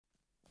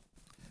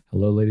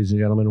Hello, ladies and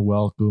gentlemen.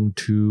 Welcome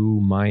to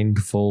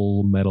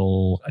Mindful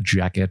Metal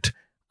Jacket.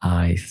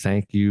 I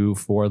thank you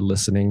for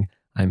listening.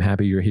 I'm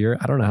happy you're here.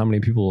 I don't know how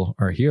many people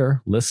are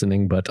here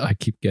listening, but I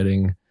keep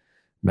getting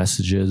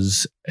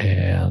messages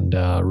and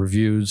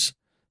reviews.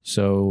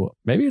 So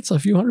maybe it's a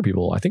few hundred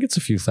people. I think it's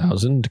a few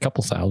thousand, a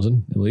couple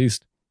thousand at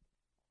least.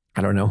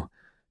 I don't know.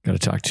 Got to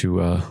talk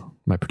to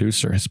my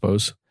producer, I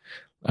suppose.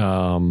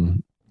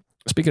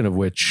 Speaking of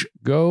which,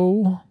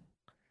 go...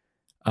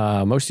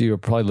 most of you are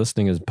probably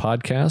listening as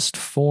podcast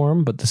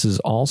form, but this is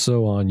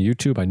also on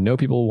YouTube. I know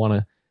people want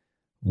to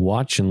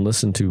watch and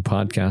listen to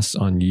podcasts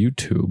on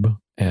YouTube,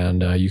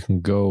 and you can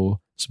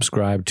go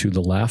subscribe to the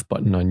Laugh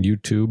Button on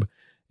YouTube.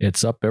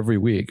 It's up every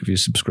week. If you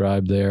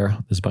subscribe there,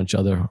 there's a bunch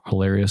of other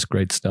hilarious,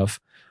 great stuff.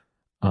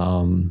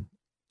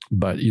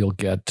 But you'll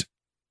get,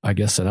 I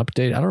guess, an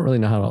update. I don't really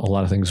know how a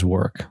lot of things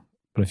work,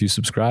 but if you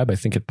subscribe, I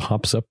think it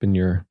pops up in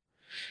your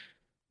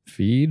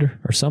feed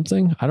or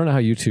something. I don't know how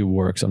YouTube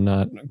works. I'm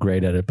not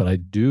great at it, but I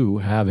do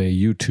have a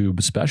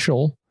YouTube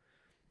special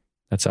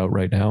that's out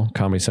right now.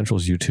 Comedy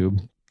Central's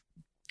YouTube.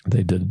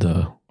 They did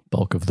the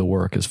bulk of the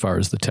work as far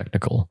as the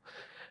technical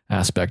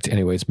aspect.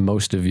 Anyways,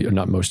 most of you,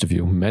 not most of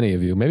you, many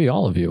of you, maybe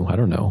all of you, I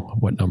don't know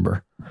what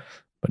number,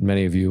 but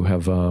many of you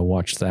have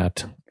watched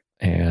that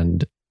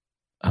and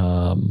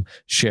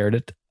shared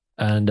it.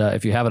 And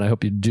if you haven't, I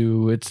hope you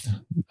do it.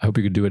 I hope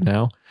you could do it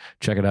now.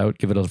 Check it out.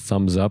 Give it a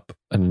thumbs up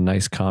and a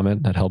nice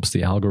comment. That helps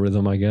the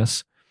algorithm, I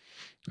guess.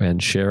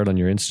 And share it on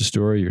your Insta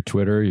story, your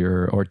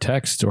Twitter, or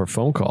text or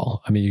phone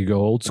call. I mean, you go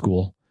old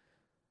school.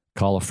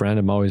 Call a friend.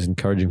 I'm always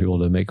encouraging people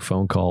to make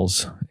phone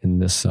calls in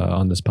this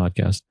on this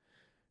podcast.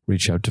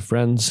 Reach out to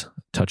friends,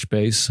 touch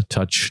base,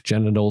 touch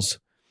genitals,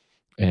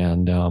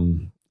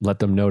 and let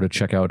them know to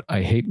check out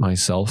I Hate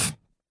Myself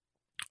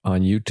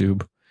on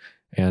YouTube.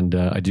 And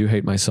I do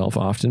hate myself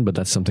often, but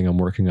that's something I'm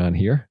working on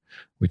here.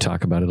 We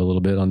talk about it a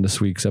little bit on this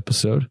week's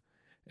episode.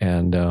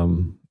 And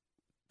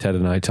Ted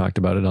and I talked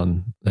about it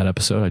on that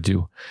episode. I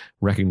do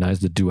recognize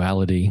the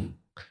duality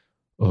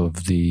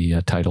of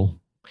the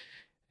title,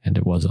 and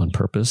it was on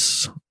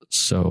purpose.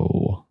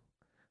 So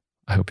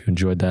I hope you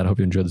enjoyed that. I hope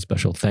you enjoyed the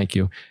special. Thank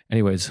you.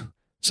 Anyways,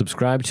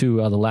 subscribe to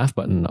the Laugh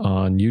Button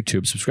on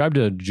YouTube. Subscribe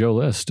to Joe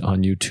List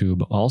on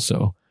YouTube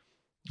also.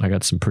 I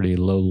got some pretty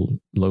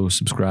low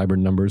subscriber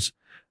numbers.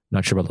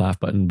 Not sure about Laugh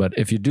Button, but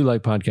if you do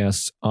like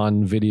podcasts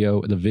on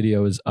video, the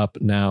video is up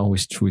now. We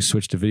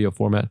switched to video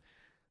format.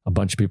 A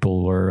bunch of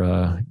people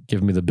were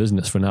giving me the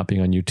business for not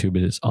being on YouTube.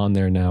 It is on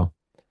there now.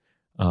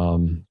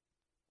 And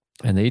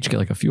they each get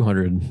like a few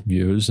hundred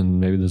views, and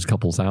maybe there's a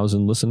couple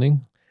thousand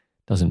listening.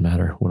 Doesn't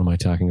matter. What am I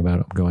talking about?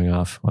 I'm going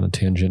off on a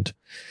tangent.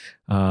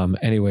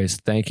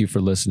 Anyways, thank you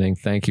for listening.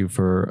 Thank you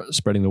for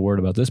spreading the word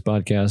about this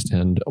podcast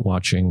and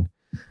watching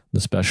the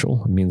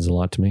special. It means a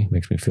lot to me.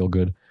 Makes me feel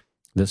good.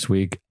 This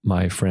week,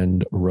 my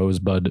friend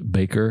Rosebud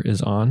Baker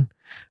is on.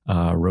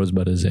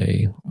 Rosebud is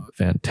a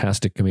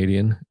fantastic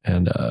comedian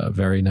and a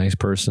very nice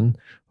person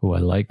who I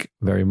like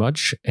very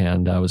much.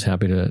 And I was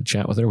happy to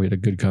chat with her. We had a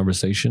good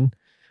conversation.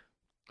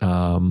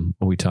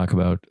 We talk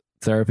about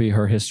therapy,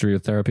 her history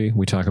of therapy.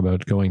 We talk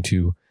about going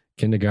to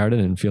kindergarten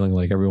and feeling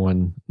like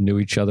everyone knew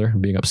each other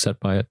and being upset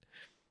by it.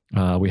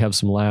 We have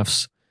some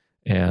laughs,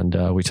 and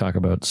we talk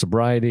about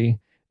sobriety,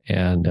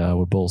 and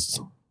we're both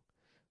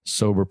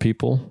sober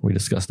people. We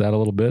discussed that a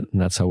little bit, and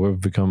that's how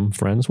we've become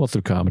friends. Well,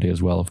 through comedy as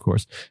well, of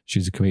course.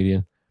 She's a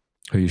comedian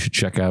who you should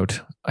check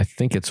out. I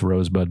think it's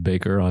Rosebud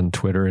Baker on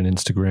Twitter and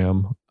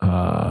Instagram.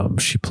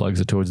 She plugs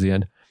it towards the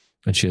end,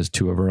 and she has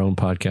two of her own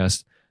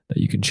podcasts that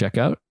you can check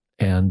out,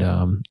 and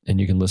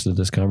you can listen to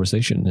this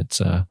conversation. It's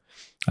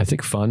I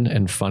think fun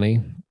and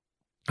funny.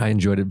 I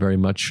enjoyed it very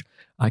much.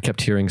 I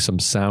kept hearing some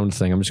sound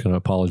thing. I'm just going to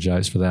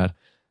apologize for that.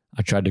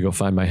 I tried to go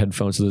find my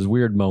headphones. So there's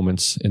weird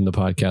moments in the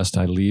podcast.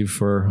 I leave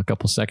for a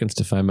couple seconds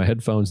to find my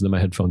headphones, and then my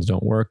headphones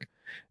don't work.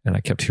 And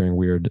I kept hearing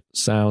weird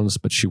sounds,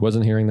 but she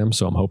wasn't hearing them.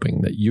 So I'm hoping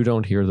that you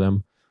don't hear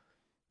them.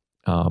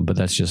 But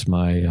that's just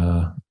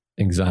my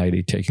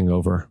anxiety taking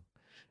over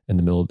in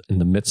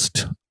the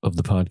midst of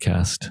the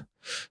podcast.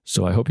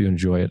 So I hope you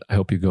enjoy it. I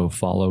hope you go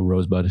follow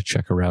Rosebud,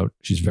 check her out.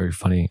 She's very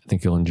funny. I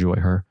think you'll enjoy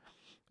her.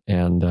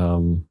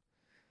 And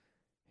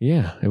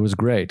yeah, it was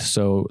great.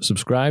 So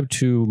subscribe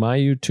to my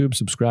YouTube,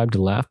 subscribe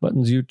to Laugh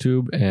Button's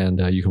YouTube,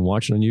 and you can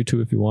watch it on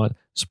YouTube if you want.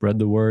 Spread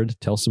the word,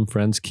 tell some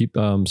friends, keep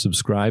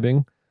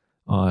subscribing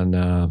on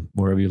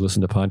wherever you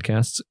listen to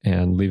podcasts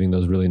and leaving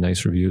those really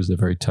nice reviews. They're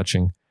very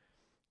touching.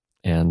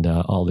 And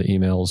all the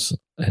emails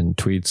and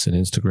tweets and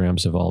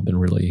Instagrams have all been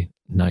really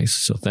nice.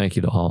 So thank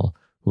you to all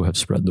who have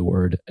spread the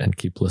word and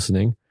keep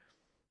listening.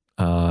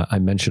 I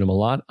mention him a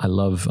lot. I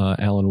love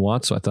Alan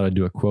Watts, so I thought I'd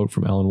do a quote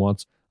from Alan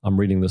Watts. I'm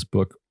reading this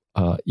book,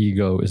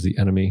 Ego is the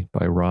Enemy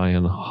by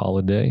Ryan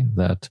Holiday,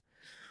 that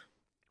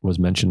was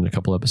mentioned a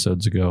couple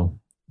episodes ago,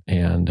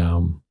 and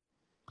I'm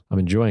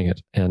enjoying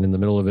it. And in the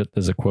middle of it,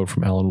 there's a quote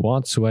from Alan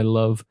Watts, who I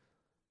love.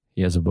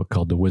 He has a book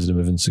called The Wisdom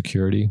of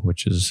Insecurity,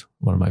 which is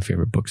one of my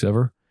favorite books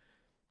ever.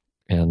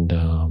 And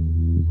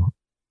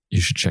you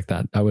should check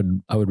that. I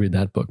would read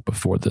that book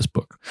before this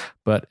book.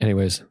 But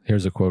anyways,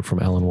 here's a quote from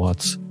Alan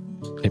Watts.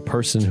 A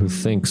person who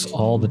thinks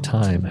all the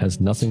time has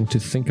nothing to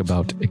think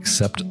about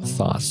except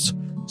thoughts,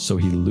 so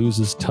he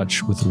loses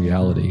touch with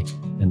reality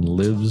and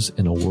lives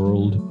in a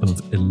world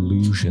of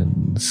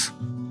illusions.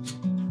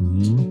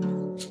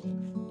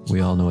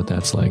 We all know what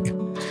that's like.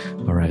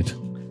 All right,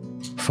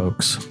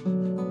 folks,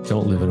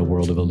 don't live in a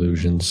world of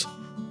illusions.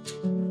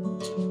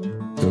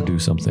 Go do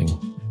something.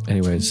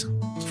 Anyways,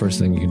 first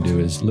thing you can do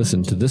is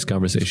listen to this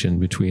conversation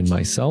between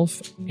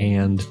myself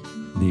and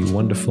the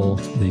wonderful,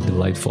 the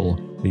delightful,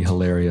 the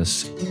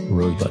hilarious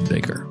Rosebud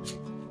Baker.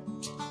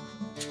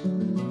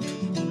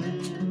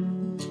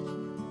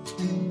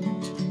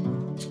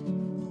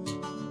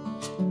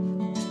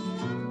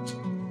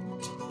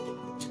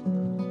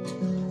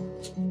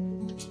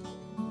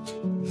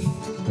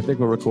 I think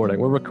we're recording.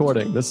 We're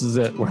recording. This is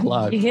it. We're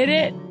live. You hit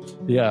it?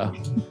 Yeah.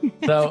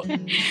 So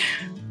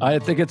I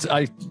think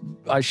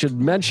I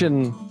should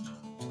mention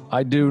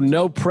I do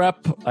no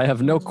prep. I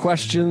have no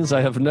questions.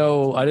 I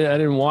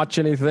didn't watch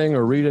anything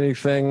or read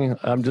anything.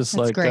 I'm just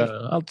That's great.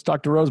 I'll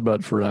talk to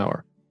Rosebud for an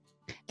hour.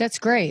 That's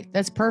great.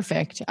 That's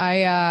perfect.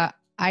 I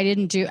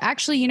didn't do,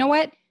 actually, you know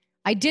what?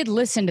 I did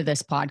listen to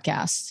this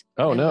podcast.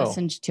 Oh, no.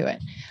 Listened to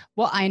it.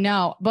 Well, I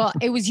know. Well,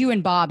 it was you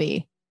and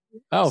Bobby.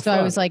 Oh, so fun.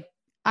 I was like,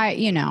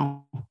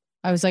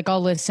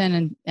 I'll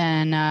listen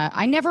and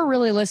I never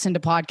really listened to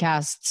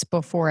podcasts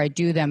before I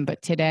do them,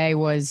 but today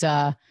was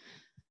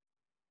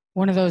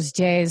one of those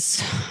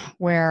days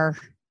where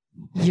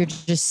you're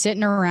just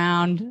sitting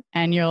around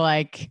and you're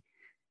like,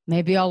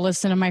 maybe I'll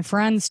listen to my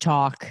friends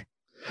talk.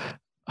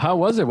 How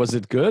was it? Was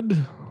it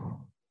good?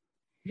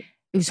 It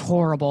was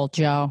horrible,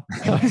 Joe.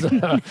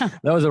 That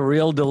was a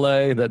real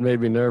delay that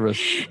made me nervous.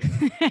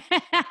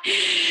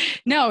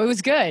 No, it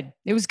was good.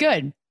 It was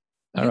good.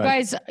 All you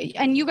right.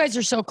 you guys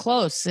are so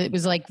close. It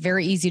was like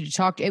very easy to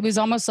talk to. It was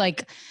almost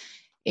like,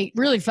 it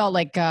really felt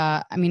like,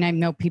 I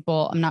know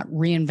people, I'm not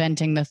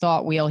reinventing the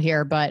thought wheel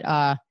here, but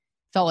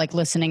felt like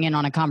listening in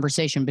on a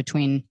conversation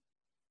between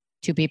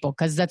two people,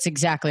 because that's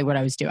exactly what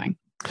I was doing.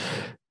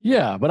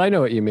 Yeah, but I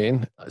know what you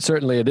mean.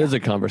 Certainly it is a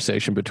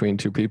conversation between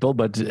two people,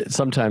 but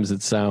sometimes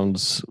it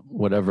sounds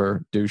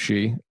whatever,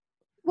 douchey.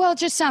 Well, it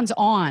just sounds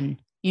on.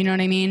 You know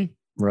what I mean?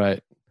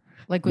 Right.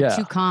 Like with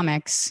two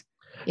comics,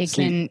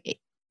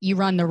 you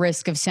run the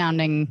risk of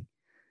sounding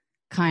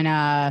kind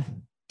of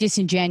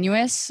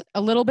disingenuous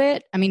a little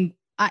bit. I mean,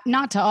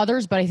 not to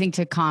others, but I think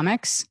to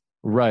comics.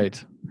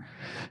 Right.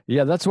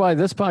 Yeah, that's why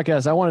this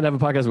podcast, I wanted to have a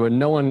podcast where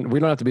we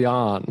don't have to be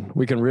on.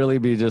 We can really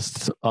be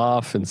just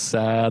off and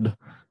sad.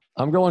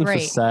 I'm going for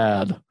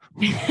sad.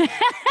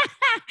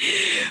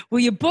 Well,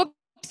 you booked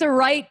the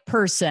right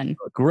person.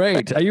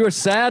 Great. Are you a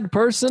sad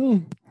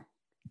person?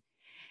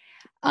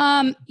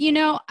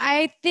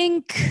 I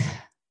think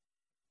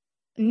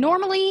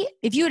normally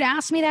if you had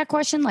asked me that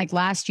question like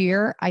last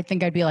year, I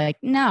think I'd be like,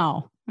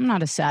 no, I'm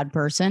not a sad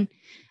person.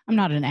 I'm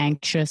not an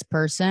anxious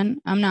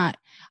person.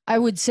 I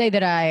would say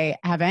that I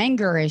have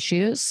anger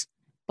issues,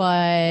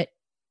 but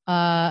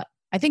I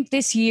think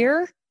this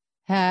year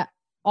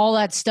all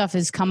that stuff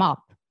has come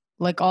up.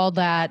 Like all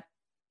that,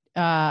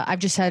 I've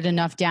just had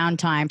enough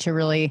downtime to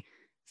really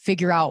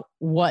figure out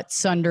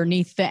what's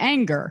underneath the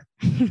anger.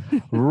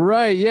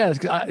 Right. Yeah.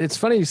 It's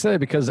funny you say it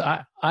because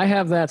I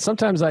have that.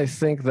 Sometimes I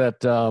think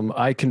that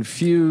I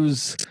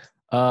confuse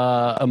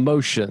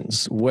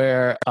emotions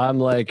where I'm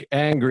like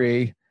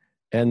angry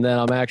and then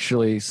I'm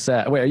actually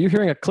sad. Wait, are you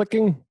hearing a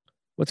clicking?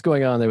 What's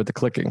going on there with the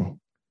clicking?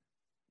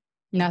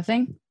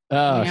 Nothing.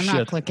 Oh, I'm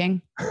not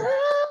clicking.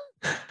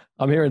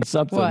 I'm hearing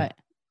something. What?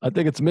 I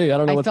think it's me. I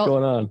don't know what's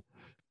going on.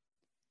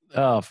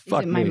 Oh,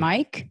 fuck me. Is it my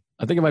mic?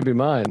 I think it might be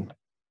mine.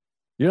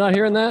 You're not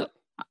hearing that?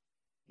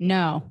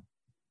 No.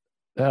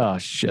 Oh,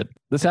 shit.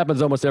 This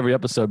happens almost every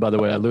episode, by the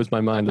way. I lose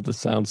my mind that the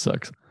sound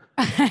sucks.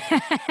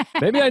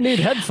 Maybe I need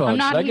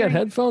headphones. Should I get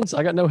headphones?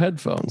 I got no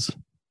headphones.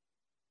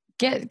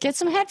 Get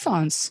some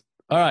headphones.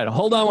 All right.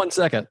 Hold on 1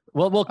 second.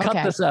 We'll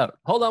cut this out.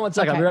 Hold on 1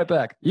 second. I'll be right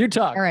back. You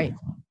talk. All right.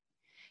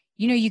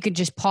 You could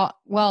just pause.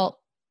 Well,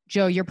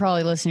 Joe, you're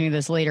probably listening to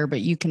this later, but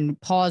you can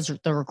pause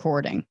the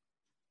recording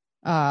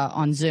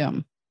on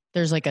Zoom.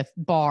 There's like a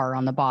bar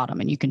on the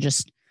bottom and you can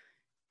just,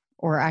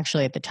 or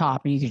actually at the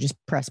top, and you can just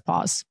press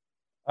pause.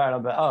 All right.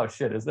 I'm back. Oh,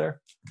 shit. Is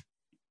there?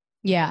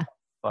 Yeah.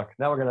 Fuck.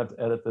 Now we're going to have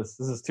to edit this.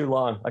 This is too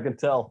long. I can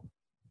tell.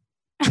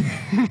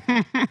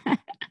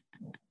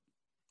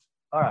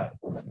 All right.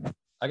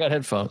 I got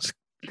headphones.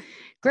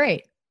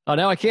 Great. Oh,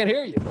 now I can't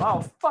hear you.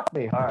 Oh, fuck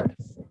me hard.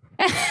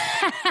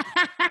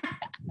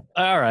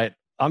 All right.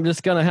 I'm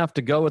just going to have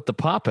to go with the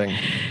popping.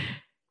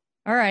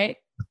 All right.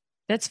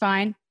 That's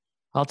fine.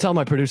 I'll tell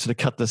my producer to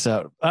cut this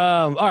out.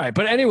 All right.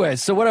 But anyway,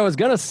 so what I was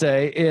going to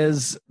say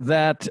is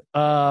that,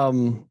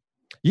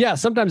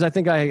 sometimes I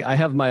think I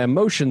have my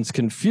emotions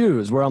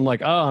confused where I'm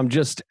like, oh, I'm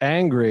just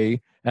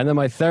angry. And then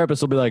my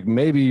therapist will be like,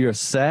 maybe you're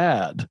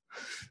sad.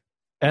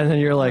 And then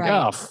you're like,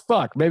 oh,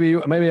 fuck, maybe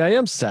I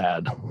am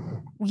sad.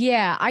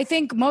 Yeah. I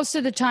think most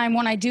of the time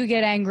when I do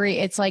get angry,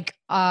 it's like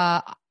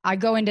I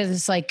go into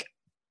this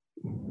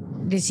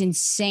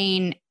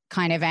insane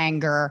kind of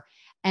anger.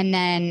 And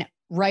then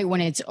right when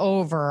it's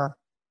over,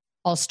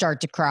 I'll start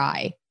to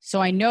cry. So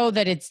I know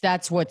that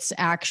that's what's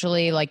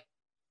actually like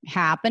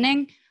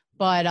happening.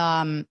 But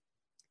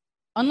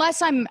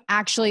unless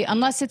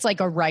it's like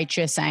a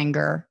righteous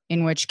anger,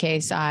 in which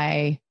case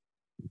I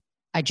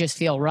just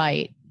feel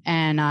right.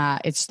 And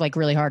it's like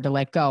really hard to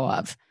let go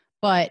of.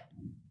 But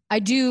I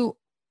do,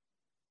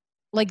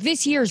 like,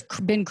 this year's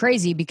been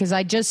crazy because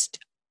I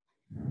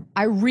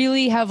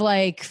really have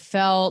like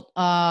felt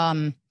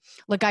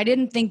like I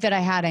didn't think that I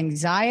had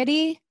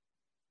anxiety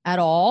at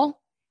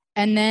all.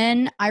 And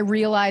then I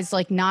realized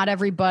like not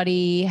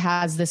everybody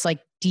has this like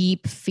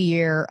deep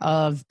fear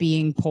of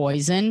being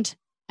poisoned.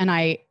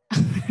 And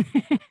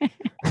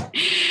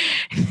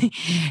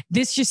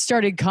this just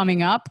started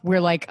coming up where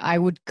like I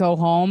would go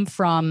home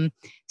from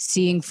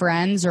seeing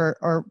friends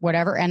or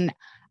whatever. And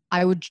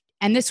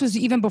and this was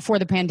even before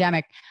the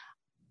pandemic.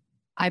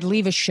 I'd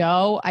leave a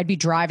show, I'd be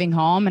driving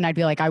home and I'd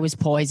be like, I was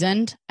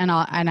poisoned. And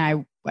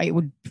I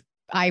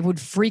would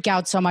freak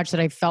out so much that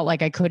I felt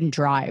like I couldn't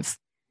drive.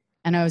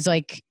 And I was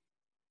like,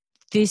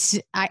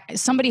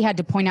 somebody had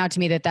to point out to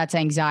me that that's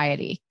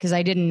anxiety because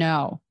I didn't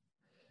know.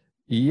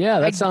 Yeah,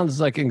 that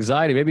sounds like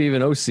anxiety, maybe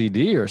even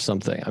OCD or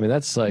something. I mean,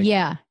 that's like...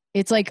 Yeah,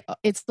 it's like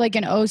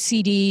an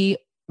OCD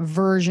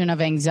version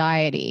of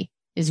anxiety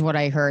is what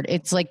I heard.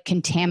 It's like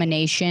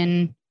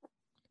contamination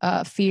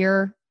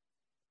fear,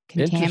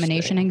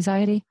 contamination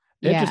anxiety.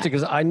 Interesting,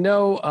 because I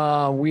know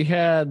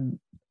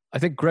I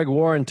think Greg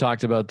Warren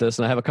talked about this,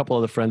 and I have a couple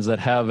other friends that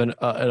have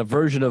a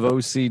version of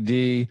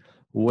OCD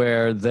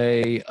where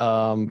they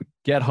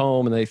get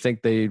home and they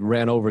think they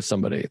ran over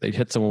somebody. They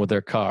hit someone with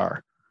their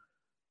car.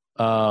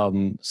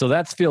 So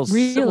that feels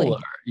really similar.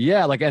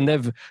 Yeah. Like,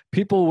 and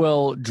people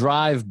will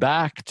drive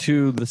back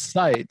to the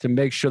site to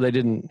make sure they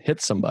didn't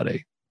hit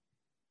somebody.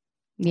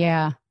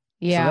 Yeah.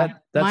 Yeah. So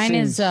that mine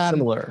seems is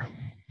similar.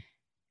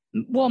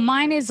 Well,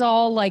 mine is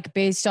all like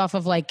based off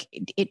of like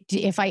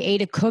if I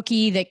ate a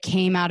cookie that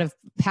came out of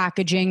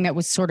packaging that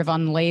was sort of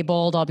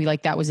unlabeled, I'll be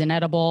like, that was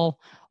inedible.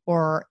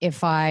 Or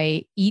if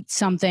I eat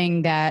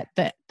something that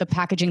the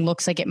packaging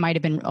looks like it might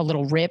have been a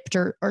little ripped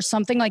or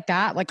something like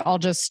that, like I'll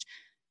just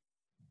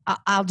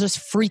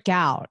freak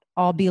out.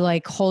 I'll be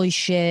like, holy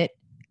shit.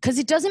 Because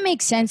it doesn't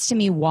make sense to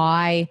me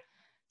why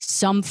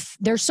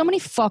there's so many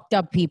fucked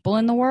up people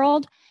in the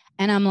world.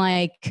 And I'm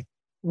like,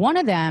 one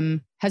of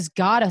them has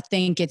got to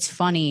think it's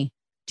funny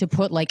to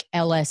put like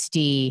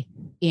LSD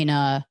in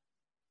a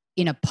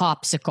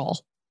popsicle.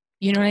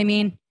 You know what I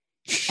mean?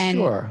 And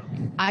sure.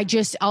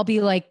 I'll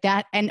be like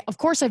that. And of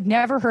course, I've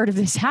never heard of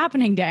this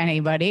happening to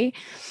anybody,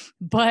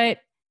 but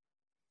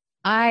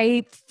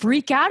I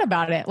freak out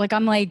about it. Like,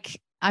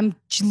 I'm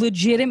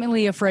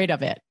legitimately afraid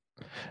of it.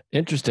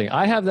 Interesting.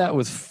 I have that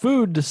with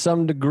food to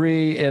some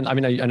degree. And I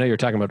mean, I know you're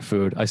talking about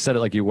food. I said it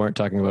like you weren't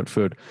talking about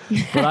food,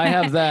 but I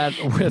have that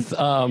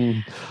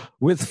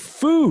with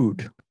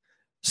food.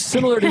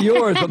 Similar to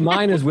yours, but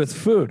mine is with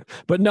food.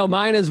 But no,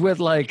 mine is with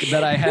like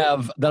that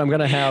I'm going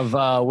to have,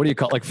 what do you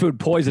call it? Like food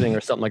poisoning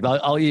or something.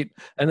 Like I'll eat.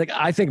 And like,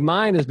 I think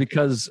mine is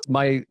because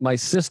my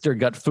sister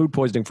got food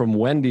poisoning from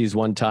Wendy's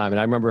one time. And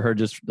I remember her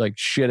just like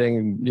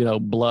shitting,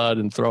 blood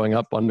and throwing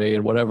up on me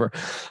and whatever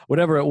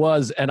it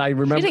was. And I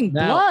remember shitting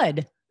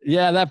blood.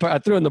 Yeah, that part I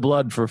threw in the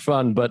blood for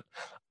fun. But,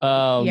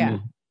 yeah.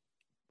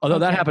 Although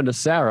that happened to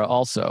Sarah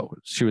also.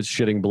 She was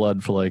shitting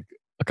blood for like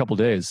a couple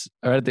days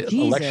at the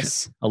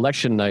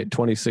election night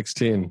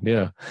 2016.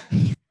 Yeah.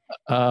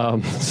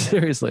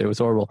 Seriously, it was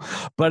horrible.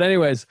 But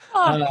anyways,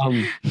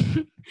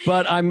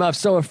 but I'm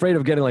so afraid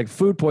of getting like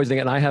food poisoning,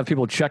 and I have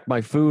people check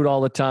my food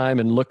all the time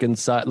and look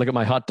at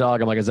my hot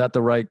dog. I'm like, is that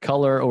the right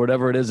color or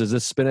whatever it is? Is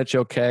this spinach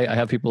okay? I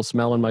have people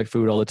smelling my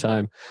food all the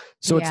time.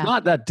 So it's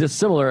not that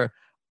dissimilar.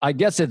 I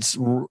guess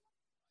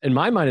in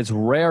my mind, it's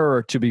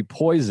rarer to be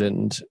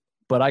poisoned.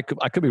 But I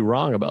could be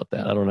wrong about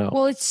that. I don't know.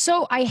 Well,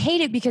 I hate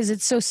it because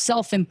it's so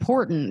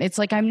self-important. It's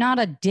like, I'm not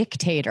a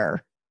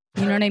dictator.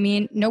 You know what I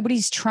mean?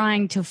 Nobody's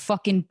trying to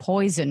fucking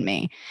poison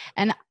me.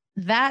 And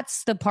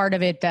that's the part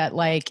of it that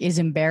like is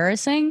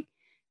embarrassing,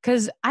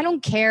 because I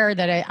don't care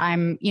that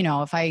I'm,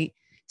 if I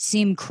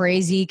seem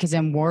crazy because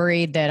I'm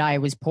worried that I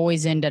was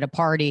poisoned at a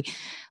party,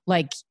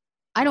 like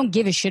I don't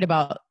give a shit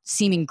about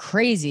seeming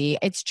crazy.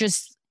 It's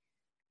just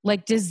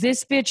like, does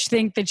this bitch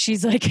think that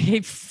she's like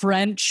a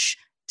French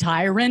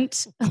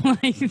tyrant?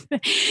 Like,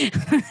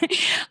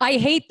 I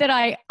hate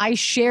that I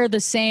share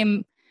the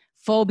same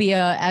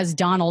phobia as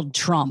Donald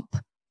Trump,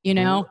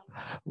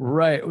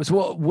 Right.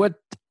 So what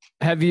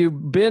have you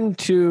been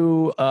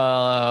to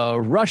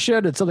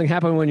Russia? Did something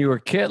happen when you were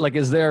a kid? Like,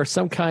 is there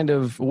some kind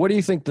of, what do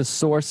you think the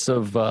source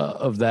of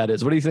that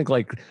is? What do you think,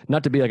 like,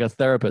 not to be like a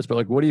therapist, but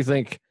like, what do you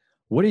think,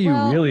 what are you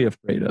really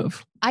afraid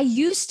of? I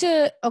used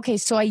to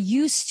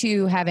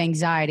have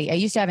anxiety. I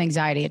used to have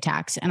anxiety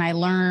attacks, and I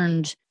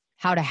learned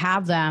how to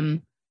have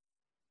them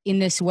in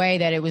this way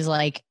that it was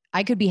like,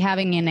 I could be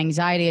having an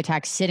anxiety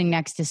attack sitting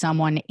next to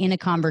someone in a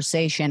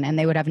conversation and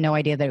they would have no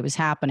idea that it was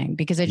happening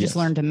because I just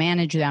learned to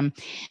manage them.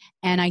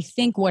 And I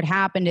think what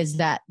happened is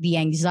that the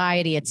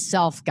anxiety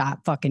itself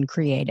got fucking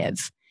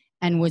creative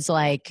and was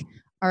like,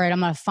 all right,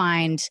 I'm going to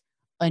find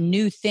a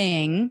new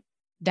thing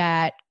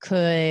that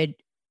could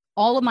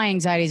all of my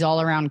anxiety is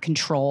all around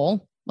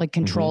control, like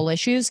control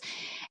issues.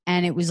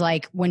 And it was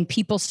like when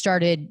people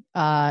started,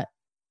 I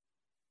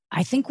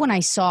think when I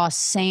saw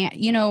Sam,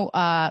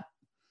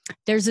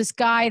 there's this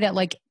guy that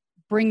like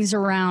brings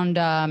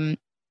around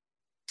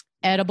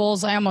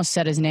edibles. I almost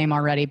said his name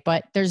already,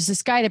 but there's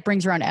this guy that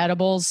brings around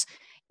edibles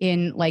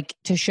in like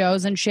to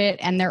shows and shit.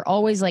 And they're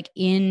always like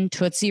in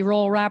Tootsie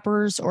Roll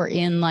wrappers or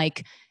in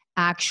like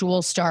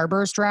actual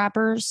Starburst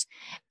wrappers.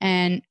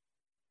 And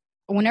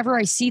whenever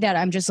I see that,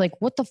 I'm just like,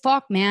 what the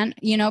fuck, man?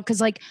 Cause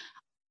like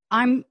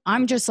I'm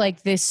just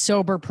like this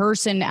sober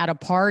person at a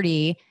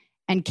party,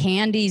 and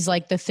candy's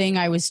like the thing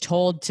I was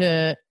told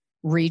to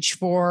reach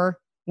for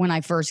when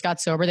I first got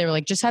sober. They were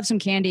like, just have some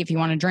candy if you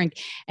want to drink.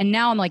 And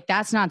now I'm like,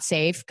 that's not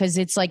safe, because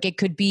it's like it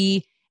could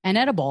be an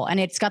edible and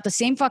it's got the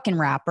same fucking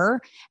wrapper.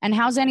 And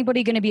how's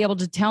anybody going to be able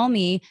to tell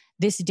me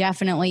this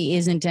definitely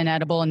isn't an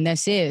edible and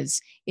this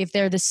is, if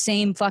they're the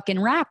same fucking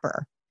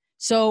wrapper?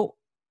 So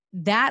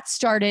that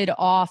started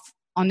off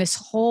on this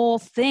whole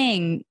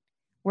thing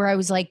where I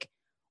was like,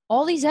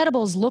 all these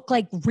edibles look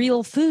like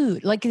real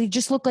food. Like they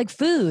just look like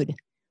food.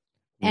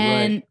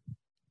 And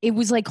it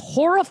was like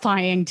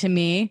horrifying to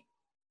me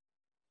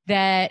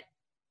that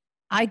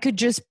I could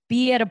just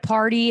be at a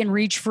party and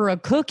reach for a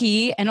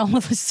cookie, and all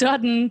of a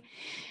sudden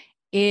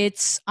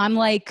I'm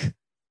like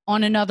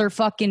on another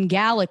fucking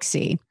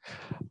galaxy.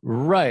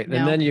 Right.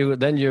 And then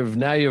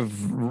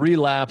you've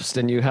relapsed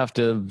and you have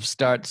to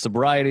start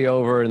sobriety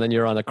over, and then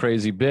you're on a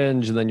crazy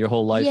binge, and then your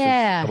whole life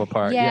has come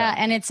apart. Yeah.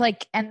 And it's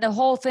like, and the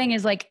whole thing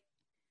is like,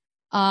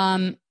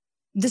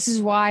 this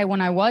is why when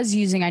I was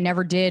using, I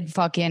never did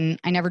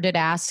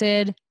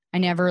acid.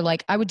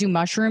 I would do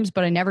mushrooms,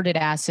 but I never did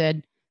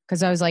acid,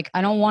 because I was like,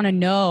 I don't want to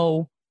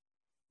know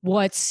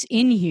what's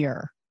in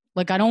here.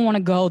 Like, I don't want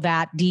to go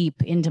that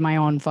deep into my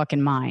own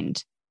fucking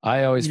mind.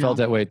 I always felt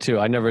that way too.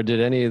 I never did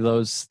any of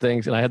those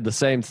things. And I had the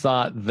same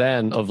thought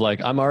then of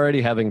like, I'm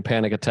already having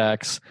panic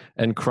attacks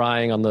and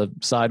crying on the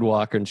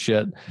sidewalk and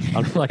shit.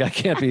 I'm like, I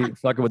can't be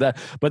fucking with that.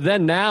 But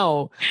then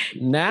now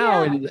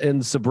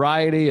in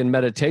sobriety and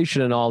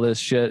meditation and all this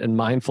shit and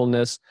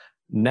mindfulness,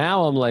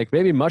 now I'm like,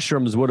 maybe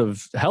mushrooms would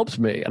have helped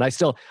me. And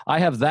I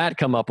have that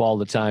come up all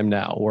the time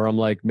now, where I'm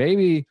like,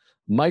 maybe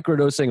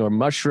microdosing or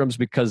mushrooms,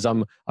 because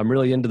I'm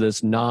really into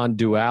this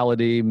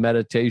non-duality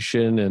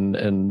meditation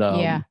and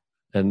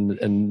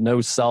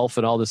no self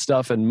and all this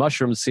stuff. And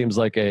mushrooms seems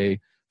like a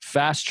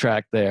fast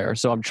track there.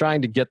 So I'm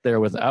trying to get there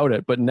without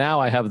it. But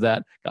now I have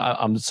that,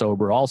 I'm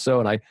sober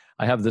also. And I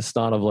have this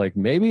thought of like,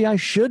 maybe I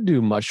should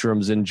do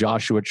mushrooms in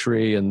Joshua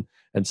Tree and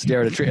stare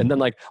at a tree. And then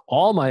like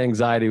all my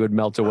anxiety would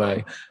melt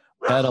away.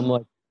 And I'm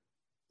like,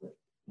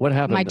 what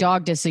happened? My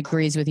dog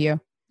disagrees with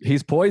you.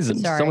 He's poisoned.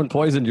 Sorry. Someone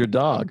poisoned your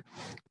dog.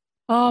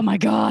 Oh my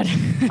God.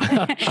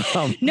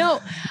 No,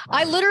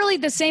 I literally,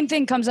 the same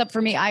thing comes up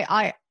for me.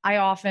 I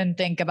often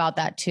think about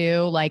that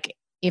too. Like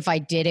if I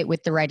did it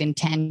with the right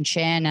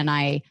intention, and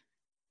I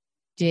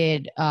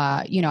did,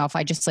 if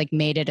I just like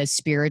made it a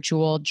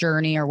spiritual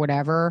journey or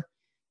whatever,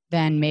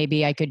 then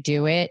maybe I could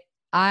do it.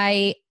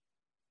 I'm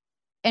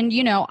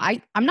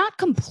not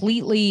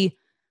completely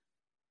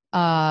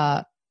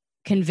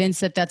convinced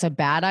that that's a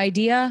bad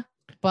idea,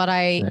 but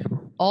I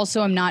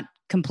also am not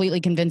completely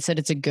convinced that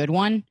it's a good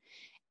one.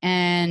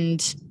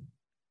 And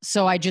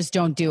so I just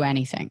don't do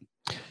anything.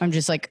 I'm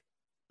just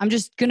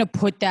going to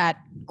put that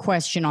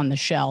question on the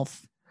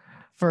shelf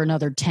for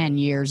another 10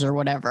 years or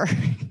whatever.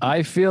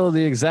 I feel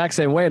the exact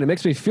same way. And it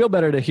makes me feel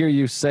better to hear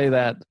you say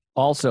that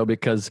also,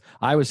 because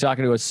I was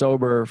talking to a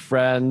sober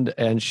friend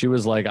and she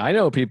was like, I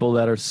know people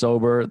that are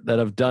sober that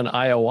have done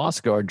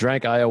ayahuasca or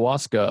drank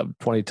ayahuasca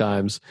 20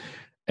 times.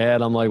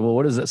 And I'm like, well,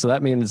 what is it? So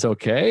that means it's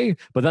okay.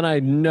 But then I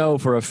know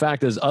for a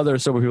fact there's other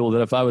sober people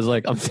that if I was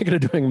like, I'm thinking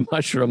of doing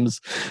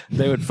mushrooms,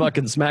 they would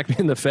fucking smack me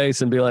in the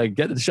face and be like,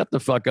 shut the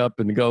fuck up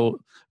and go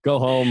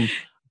home,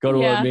 go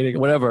to a meeting,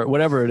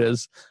 whatever it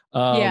is.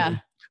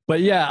 But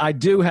yeah, I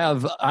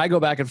go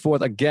back and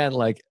forth again.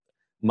 Like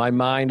my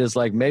mind is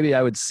like, maybe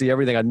I would see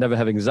everything. I'd never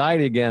have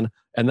anxiety again.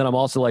 And then I'm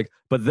also like,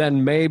 but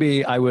then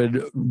maybe I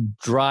would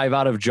drive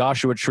out of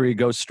Joshua Tree,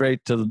 go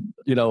straight to,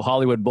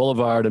 Hollywood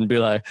Boulevard and be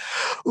like,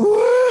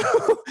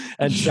 ooh,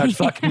 and start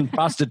fucking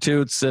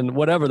prostitutes and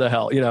whatever the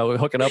hell,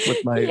 hooking up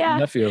with my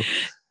nephew.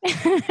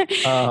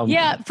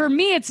 For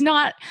me,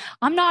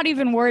 I'm not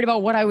even worried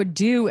about what I would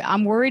do.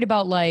 I'm worried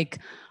about like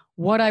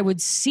what I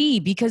would see,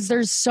 because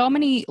there's so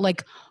many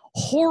like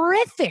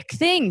horrific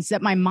things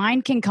that my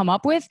mind can come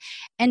up with,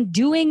 and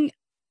doing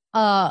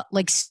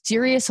like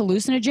serious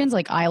hallucinogens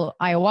like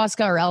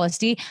ayahuasca or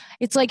LSD.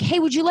 It's like, hey,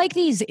 would you like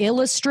these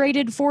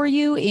illustrated for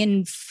you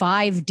in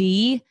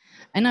 5D?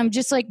 And I'm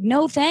just like,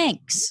 no,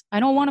 thanks. I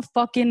don't want to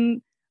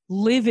fucking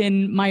live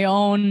in my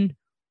own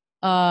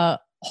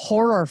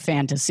horror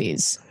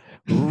fantasies.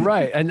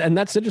 Right. And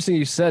that's interesting.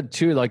 You said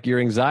too, like your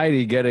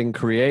anxiety getting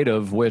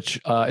creative,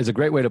 which is a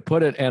great way to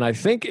put it. And I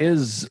think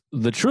is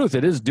the truth.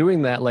 It is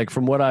doing that. Like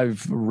from what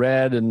I've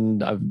read,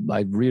 and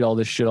I read all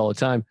this shit all the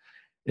time,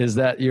 is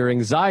that your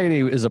anxiety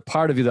is a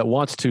part of you that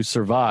wants to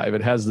survive.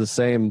 It has the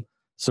same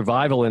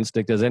survival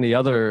instinct as any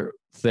other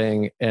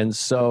thing. And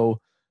so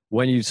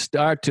when you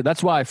start to,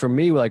 that's why for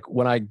me, like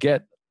when I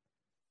get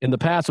in the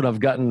past, when I've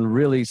gotten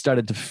really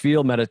started to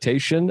feel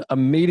meditation,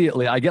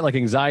 immediately I get like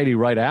anxiety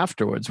right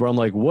afterwards where I'm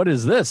like, what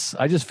is this?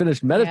 I just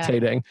finished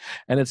meditating.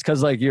 And it's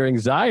because like your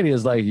anxiety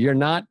is like, you're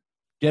not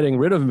getting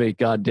rid of me,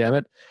 God damn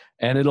it.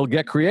 And it'll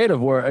get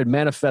creative where it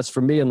manifests for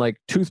me in like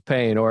tooth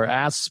pain or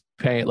ass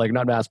pain, like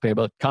not ass pain,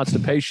 but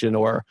constipation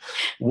or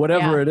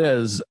whatever it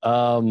is.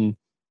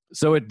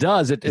 So it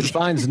does. It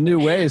finds new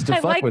ways to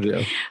fuck with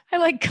you. I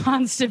like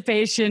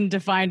constipation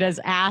defined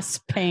as ass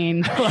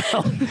pain.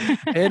 Well,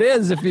 it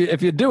is if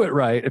you do it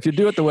right. If you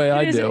do it the way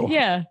I do.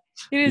 Yeah,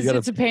 it is.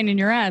 It's a pain in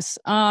your ass.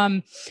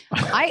 I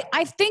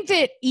think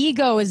that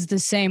ego is the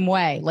same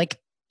way. Like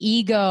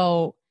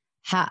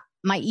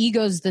my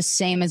ego is the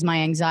same as my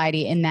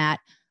anxiety in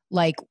that,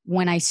 like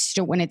when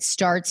it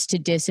starts to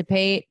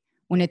dissipate,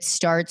 when it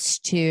starts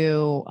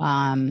to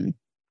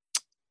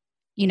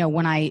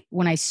when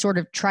I sort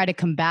of try to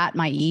combat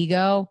my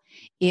ego,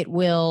 it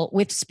will,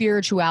 with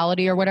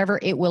spirituality or whatever,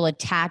 it will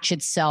attach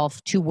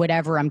itself to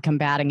whatever I'm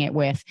combating it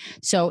with.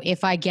 So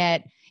if I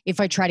try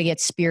to get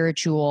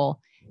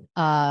spiritual,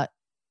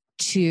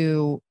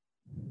 to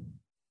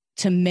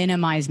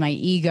minimize my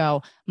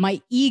ego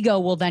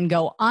will then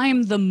go,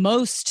 I'm the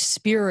most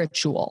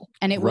spiritual,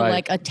 and it will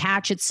like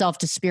attach itself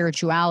to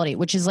spirituality,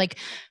 which is like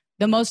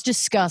the most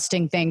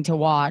disgusting thing to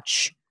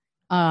watch.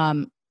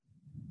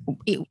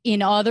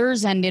 In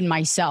others and in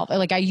myself.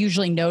 Like I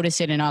usually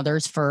notice it in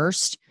others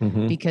first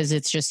because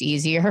it's just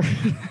easier.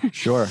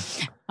 Sure.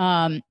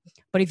 But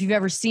if you've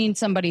ever seen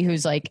somebody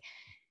who's like,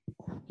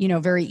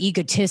 very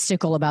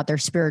egotistical about their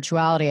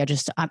spirituality,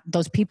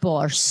 those people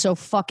are so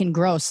fucking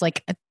gross.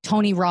 Like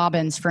Tony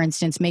Robbins, for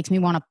instance, makes me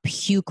want to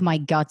puke my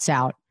guts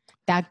out.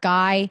 That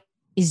guy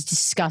is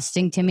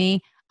disgusting to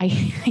me.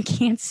 I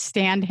can't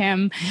stand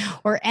him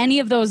or any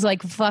of those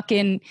like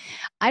fucking,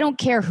 I don't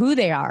care who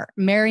they are.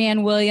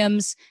 Marianne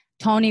Williams,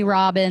 Tony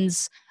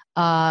Robbins,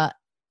 the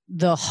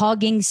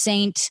hugging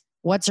saint,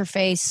 what's her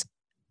face?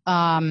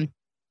 All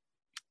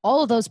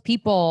of those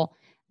people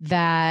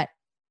that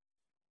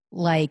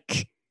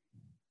like,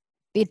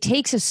 it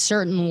takes a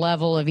certain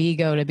level of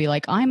ego to be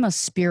like, I'm a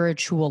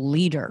spiritual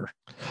leader,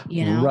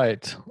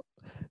 Right.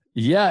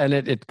 Yeah, and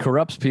it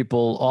corrupts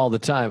people all the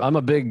time. I'm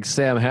a big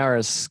Sam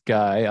Harris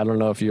guy. I don't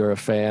know if you're a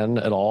fan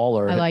at all.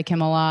 Or I like him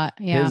a lot.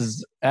 Yeah.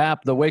 His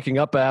app, the Waking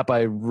Up app,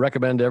 I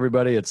recommend to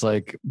everybody. It's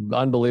like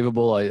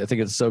unbelievable. I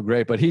think it's so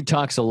great. But he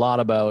talks a lot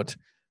about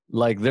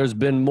like there's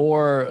been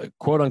more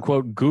quote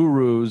unquote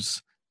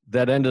gurus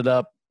that ended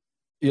up,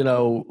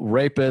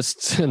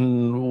 rapists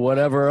and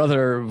whatever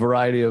other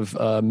variety of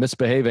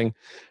misbehaving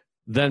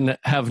than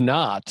have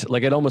not.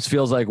 Like it almost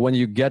feels like when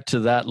you get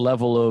to that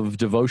level of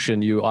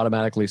devotion, you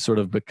automatically sort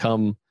of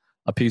become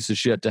a piece of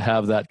shit to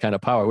have that kind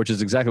of power, which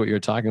is exactly what you're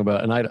talking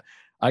about. And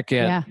I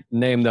can't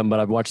name them, but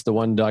I've watched the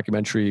one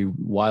documentary,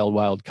 Wild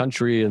Wild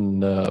Country,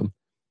 and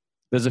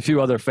there's a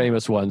few other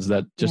famous ones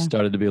that just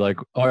started to be like,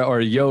 or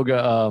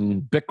yoga,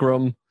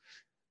 Bikram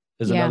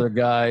is another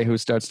guy who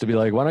starts to be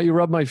like, why don't you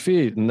rub my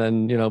feet and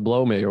then,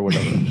 blow me or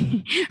whatever.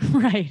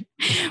 Right.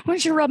 Why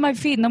don't you rub my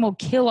feet and then we'll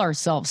kill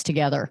ourselves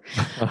together.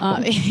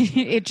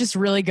 It just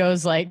really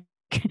goes like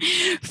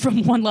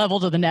from one level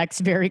to the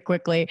next very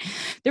quickly.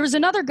 There was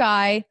another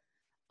guy.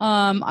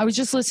 I was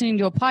just listening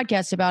to a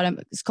podcast about him.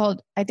 It's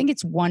called, I think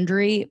it's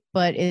Wondery,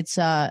 but it's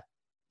a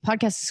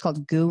podcast is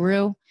called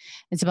Guru.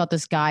 It's about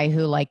this guy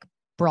who like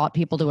brought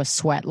people to a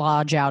sweat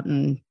lodge out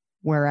in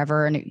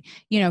wherever. And,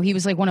 he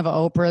was like one of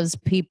Oprah's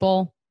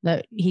people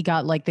that he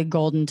got like the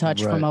golden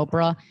touch from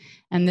Oprah.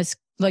 And this,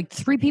 like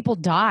 3 people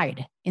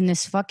died in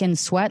this fucking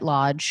sweat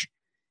lodge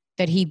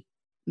that he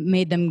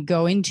made them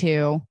go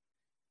into.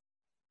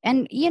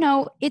 And,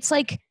 it's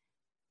like,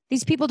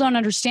 these people don't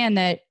understand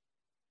that,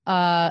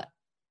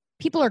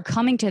 people are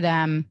coming to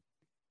them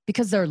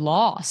because they're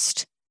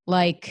lost.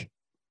 Like,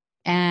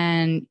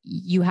 and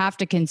you have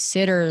to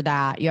consider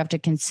that. You have to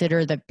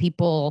consider that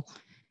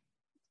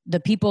the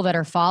people that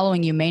are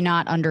following you may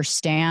not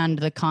understand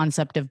the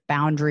concept of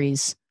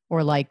boundaries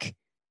or like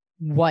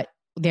what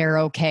they're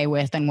okay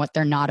with and what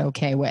they're not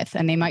okay with.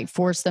 And they might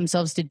force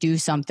themselves to do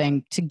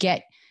something to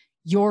get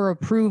your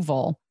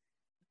approval.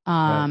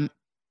 Right.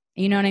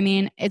 You know what I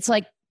mean? It's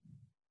like,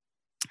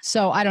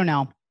 so I don't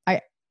know.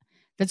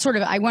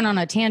 I went on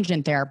a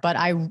tangent there, but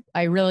I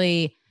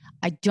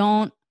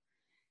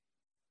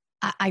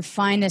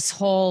find this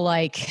whole,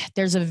 like,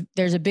 there's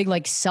a big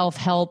like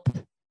self-help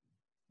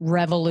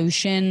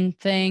revolution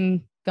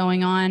thing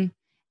going on.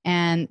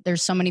 And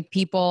there's so many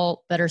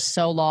people that are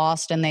so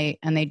lost and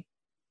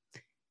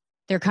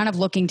they're kind of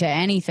looking to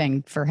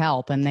anything for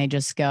help, and they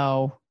just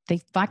go,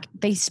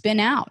 they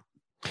spin out.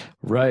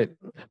 Right.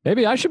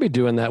 Maybe I should be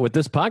doing that with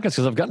this podcast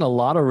because I've gotten a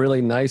lot of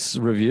really nice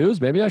reviews.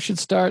 Maybe I should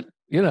start,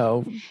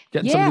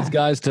 getting some of these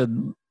guys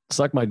to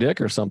suck my dick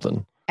or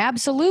something.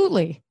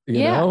 Absolutely.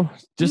 You know,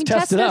 just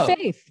test it out.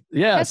 Faith.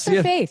 Yeah. Test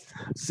their faith.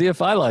 See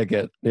if I like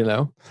it,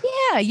 Yeah.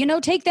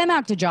 Take them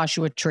out to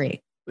Joshua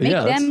Tree. Make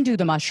them do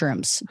the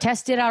mushrooms.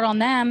 Test it out on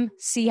them.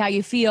 See how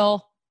you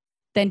feel.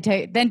 then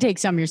take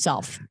some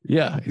yourself.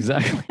 Yeah,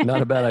 exactly.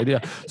 Not a bad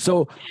idea.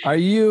 So are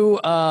you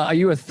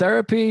a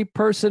therapy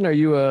person? Are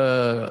you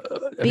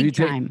Big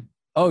time.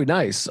 Oh,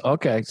 nice.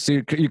 Okay.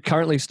 So you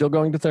currently still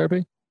going to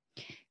therapy?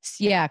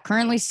 Yeah,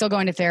 currently still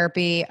going to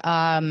therapy.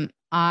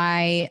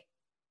 I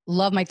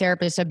love my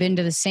therapist. I've been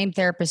to the same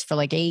therapist for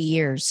like 8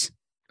 years.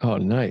 Oh,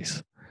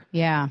 nice.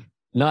 Yeah.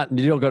 You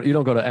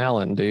don't go to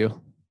Alan, do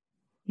you?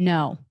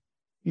 No.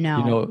 You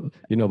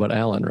know about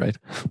Alan, right?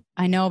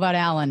 I know about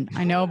Alan.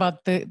 I know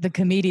about the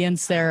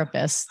comedian's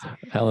therapist.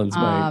 Alan's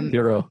my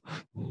hero.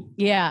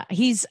 Yeah,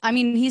 he's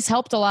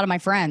helped a lot of my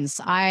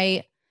friends.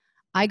 I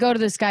go to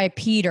this guy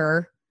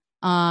Peter,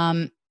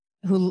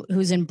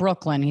 who's in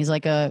Brooklyn. He's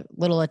like a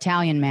little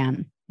Italian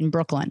man in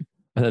Brooklyn.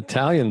 An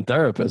Italian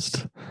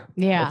therapist.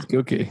 Yeah. That's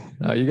kooky.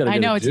 You gotta. I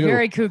know it's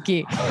very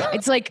kooky.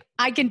 It's like,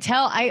 I can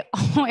tell. I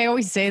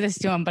always say this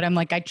to him, but I'm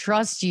like, I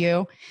trust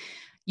you,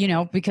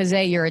 because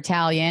A, you're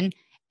Italian,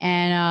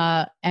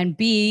 and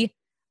B,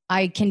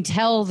 I can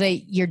tell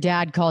that your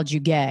dad called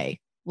you gay.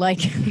 Like,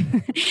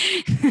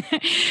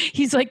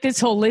 he's like this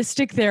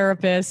holistic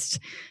therapist,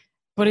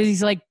 but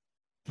he's like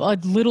a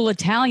little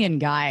Italian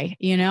guy,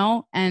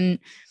 and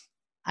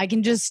I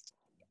can just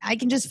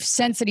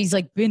sense that he's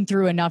like been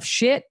through enough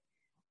shit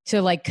to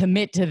like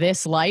commit to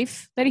this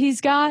life that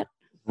he's got.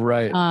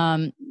 Right.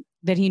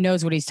 That he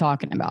knows what he's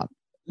talking about.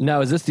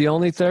 Now, is this the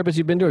only therapist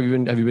you've been to?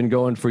 Have you been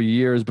going for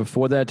years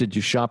before that? Did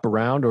you shop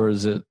around, or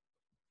is it?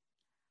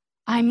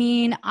 I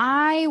mean,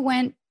 I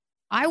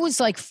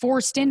was like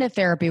forced into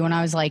therapy when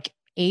I was like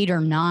 8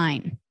 or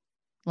 9.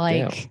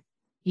 Like, damn.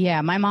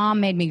 Yeah, my mom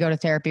made me go to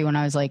therapy when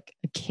I was like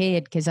a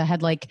kid because I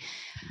had like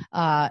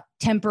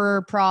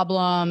temper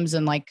problems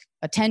and like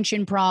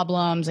attention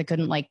problems. I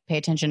couldn't like pay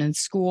attention in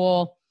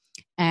school.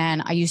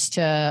 And I used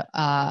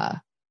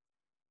to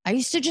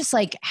just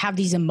like have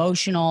these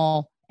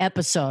emotional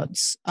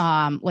episodes.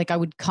 Like I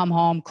would come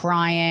home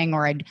crying,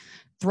 or I'd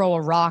throw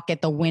a rock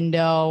at the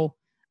window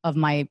of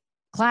my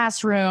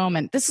classroom.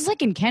 And this is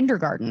like in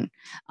kindergarten.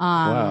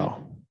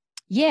 Wow.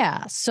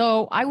 Yeah.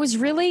 So I was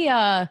really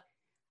like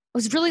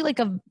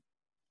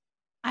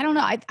I don't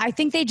know. I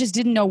think they just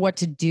didn't know what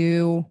to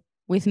do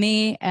with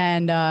me.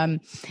 And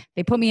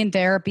they put me in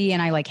therapy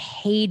and I like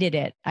hated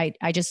it. I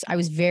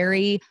was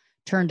very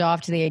turned off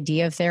to the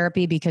idea of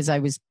therapy because I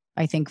was,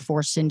 I think,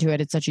 forced into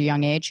it at such a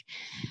young age.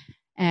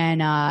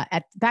 And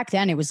back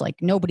then it was like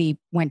nobody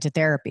went to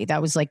therapy.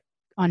 That was like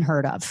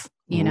unheard of,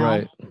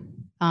 Right.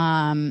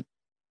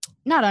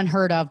 Not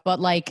unheard of, but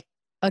like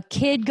a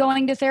kid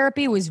going to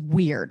therapy was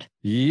weird.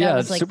 Yeah,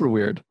 it's like, super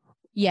weird.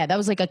 Yeah, that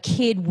was like a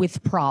kid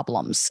with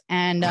problems.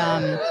 And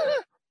I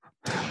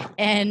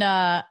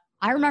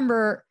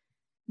remember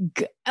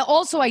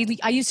also I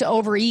used to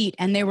overeat,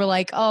 and they were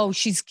like, "Oh,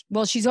 she's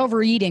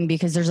overeating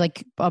because there's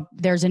like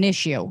there's an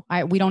issue.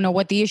 We don't know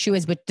what the issue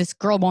is, but this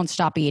girl won't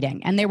stop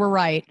eating." And they were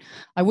right.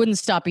 I wouldn't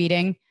stop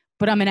eating,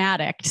 but I'm an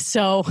addict.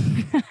 So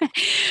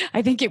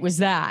I think it was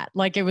that.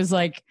 Like it was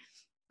like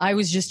I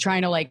was just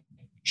trying to like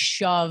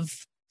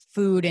shove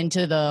food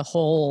into the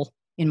hole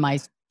in my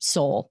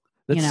soul.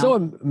 That's so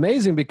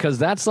amazing because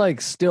that's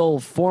like still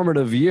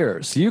formative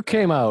years. You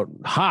came out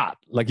hot,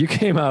 like you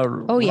came out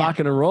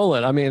rocking and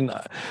rolling. I mean,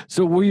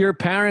 so were your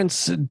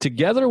parents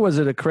together? Was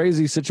it a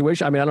crazy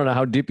situation? I mean, I don't know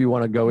how deep you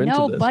want to go into this.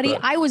 No, buddy.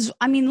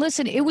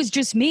 Listen, it was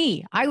just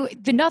me.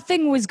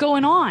 Nothing was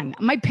going on.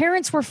 My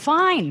parents were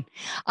fine.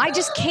 I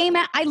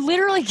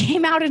literally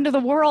came out into the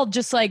world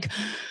just like,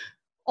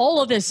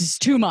 all of this is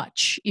too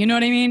much. You know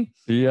what I mean?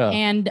 Yeah.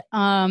 And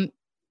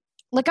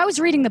like I was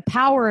reading The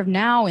Power of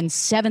Now in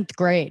 7th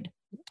grade.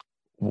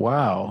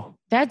 Wow.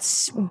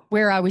 That's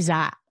where I was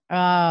at.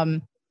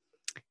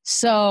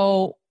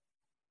 So,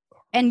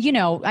 and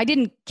I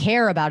didn't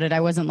care about it.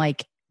 I wasn't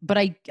like, but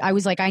I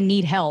was like, I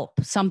need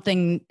help.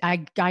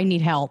 I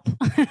need help.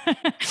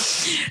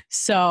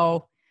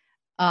 So,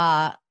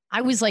 I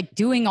was like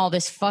doing all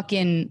this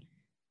fucking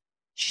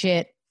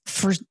shit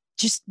for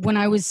just when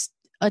I was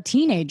a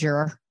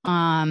teenager,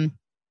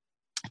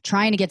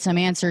 trying to get some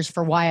answers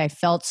for why I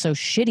felt so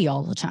shitty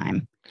all the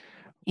time.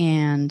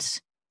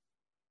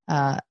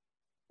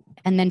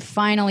 And then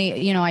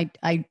finally, I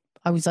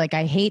was like,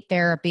 I hate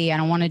therapy. I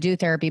don't want to do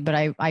therapy, but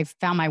I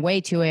found my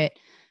way to it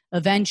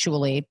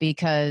eventually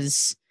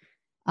because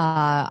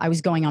I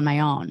was going on my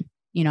own.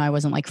 I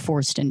wasn't like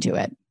forced into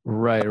it.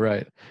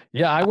 Right.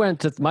 Yeah,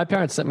 my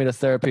parents sent me to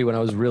therapy when I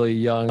was really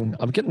young.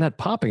 I'm getting that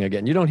popping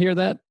again. You don't hear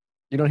that?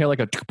 You don't hear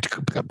like a...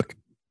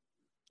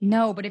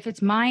 No, but if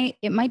it might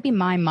be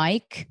my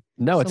mic.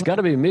 No, it's got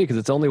to be me because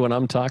it's only when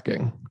I'm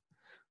talking.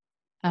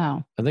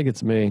 Oh. I think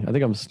it's me. I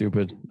think I'm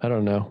stupid. I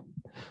don't know.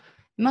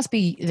 It must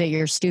be that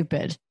you're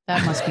stupid.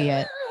 That must be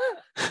it.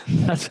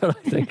 That's what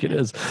I think it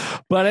is.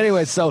 But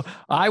anyway, so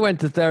I went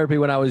to therapy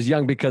when I was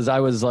young because I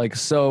was like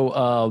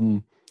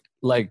so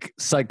like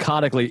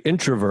psychotically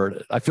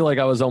introverted. I feel like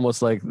I was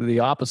almost like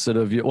the opposite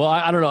of you. Well,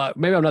 I don't know.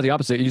 Maybe I'm not the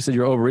opposite. You said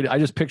you're overeating. I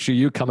just picture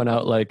you coming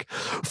out like,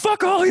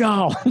 fuck all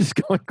y'all, just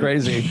going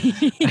crazy,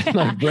 and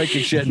like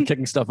breaking shit and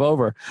kicking stuff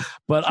over.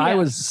 But I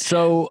was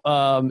so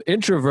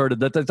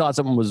introverted that they thought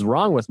something was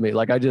wrong with me.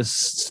 Like I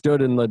just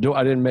stood in the door.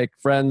 I didn't make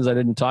friends. I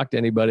didn't talk to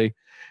anybody.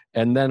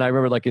 And then I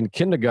remember like in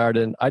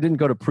kindergarten, I didn't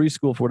go to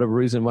preschool for whatever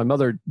reason. My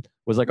mother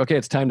was like, okay,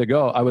 it's time to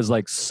go. I was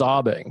like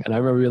sobbing. And I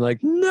remember being like,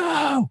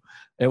 no.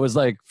 It was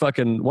like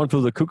fucking One Flew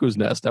Over the Cuckoo's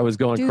Nest. I was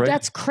going Dude, crazy.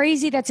 that's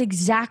crazy. That's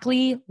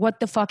exactly what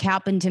the fuck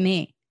happened to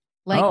me.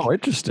 Like, oh,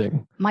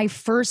 interesting. My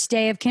first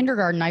day of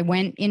kindergarten, I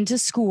went into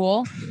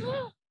school.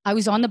 I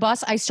was on the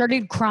bus. I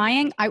started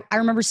crying. I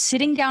remember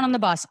sitting down on the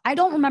bus. I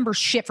don't remember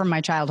shit from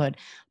my childhood,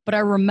 but I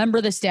remember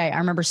this day. I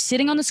remember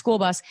sitting on the school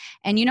bus,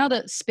 and you know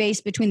the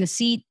space between the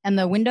seat and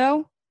the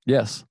window?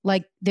 Yes.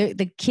 Like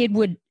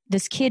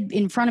this kid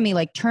in front of me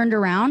like turned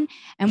around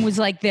and was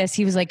like this.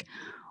 He was like,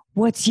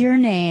 what's your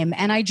name?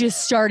 And I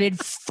just started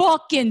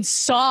fucking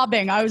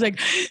sobbing. I was like,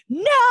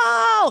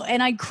 no.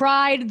 And I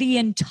cried the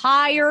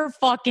entire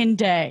fucking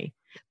day,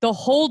 the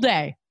whole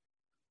day.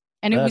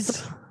 And it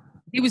was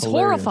hilarious.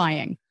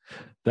 Horrifying.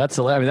 That's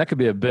hilarious. I mean, that could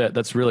be a bit.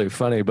 That's really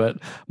funny. But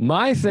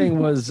my thing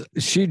was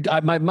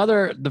my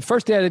mother, the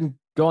first day I didn't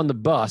go on the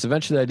bus.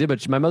 Eventually I did,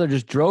 but my mother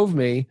just drove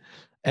me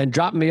and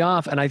dropped me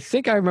off. And I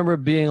think I remember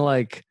being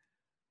like,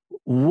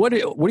 what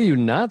are you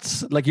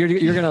nuts? Like you're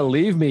going to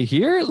leave me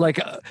here? Like,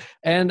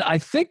 and I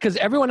think because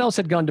everyone else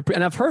had gone to,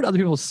 and I've heard other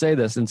people say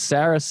this, and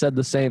Sarah said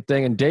the same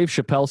thing. And Dave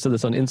Chappelle said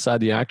this on Inside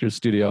the Actors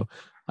Studio.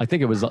 I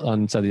think it was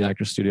on Inside the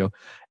Actors Studio.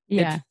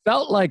 Yeah. It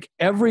felt like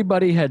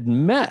everybody had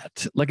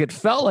met. Like it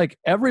felt like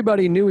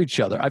everybody knew each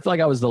other. I feel like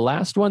I was the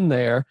last one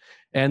there,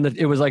 and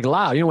it was like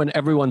loud. You know, when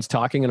everyone's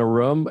talking in a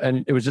room,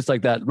 and it was just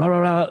like that, rah, rah,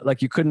 rah,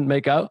 like you couldn't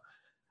make out.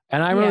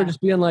 And I remember just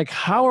being like,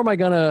 how am I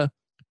going to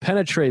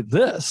penetrate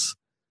this?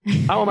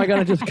 How am I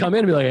going to just come in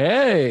and be like,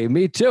 hey,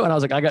 me too? And I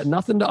was like, I got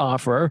nothing to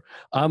offer.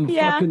 I'm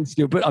fucking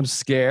stupid. I'm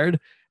scared.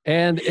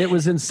 And it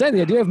was insane.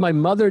 The idea of my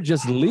mother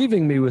just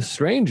leaving me with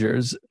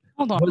strangers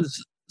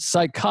was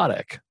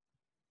psychotic.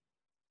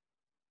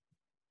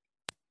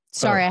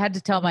 Sorry, I had to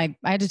tell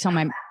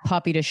my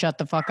puppy to shut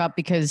the fuck up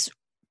because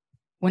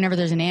whenever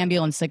there's an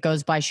ambulance that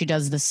goes by, she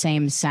does the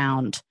same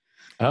sound.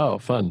 Oh,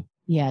 fun.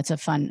 Yeah, it's a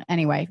fun.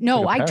 Anyway,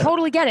 no, I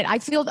totally get it. I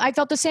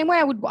felt the same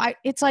way.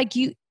 It's like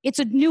it's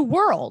a new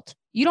world.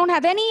 You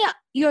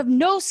have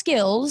no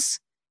skills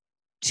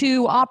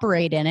to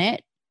operate in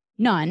it,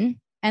 none,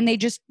 and they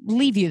just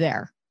leave you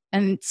there.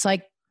 And it's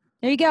like,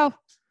 there you go.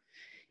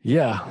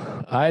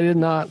 Yeah, I did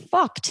not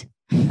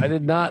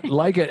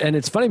like it. And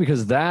it's funny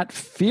because that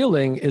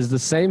feeling is the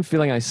same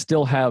feeling I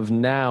still have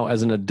now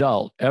as an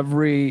adult.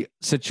 Every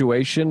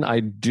situation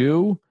I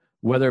do,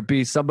 whether it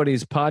be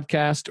somebody's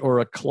podcast or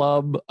a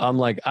club, I'm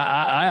like,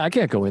 I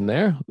can't go in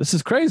there. This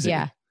is crazy.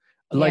 Yeah.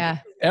 Like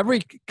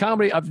every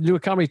comedy, I've been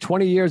doing comedy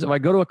 20 years. If I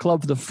go to a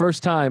club for the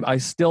first time, I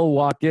still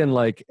walk in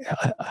like,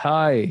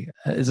 hi,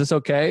 is this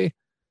okay?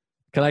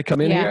 Can I come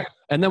in here?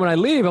 And then when I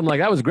leave, I'm like,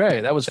 that was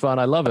great. That was fun.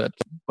 I love it.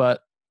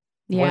 But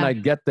when I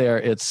get there,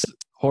 it's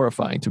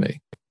horrifying to me.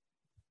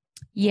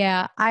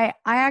 Yeah.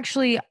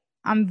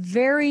 I'm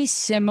very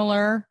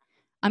similar.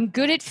 I'm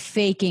good at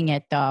faking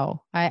it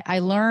though. I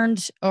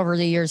learned over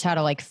the years how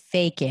to like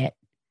fake it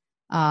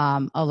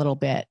a little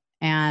bit.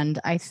 And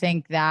I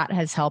think that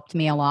has helped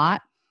me a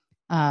lot.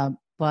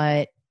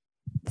 But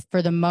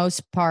for the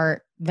most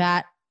part,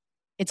 that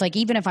it's like,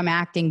 even if I'm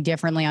acting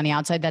differently on the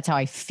outside, that's how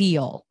I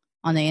feel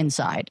on the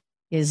inside.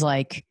 Is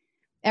like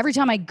every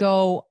time I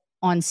go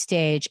on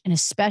stage, and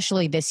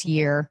especially this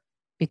year,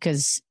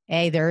 because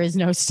A, there is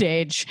no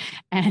stage,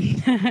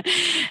 and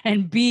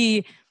and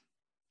B,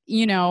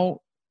 you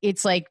know,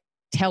 it's like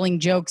telling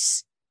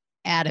jokes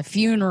at a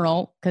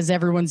funeral because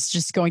everyone's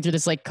just going through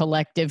this like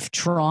collective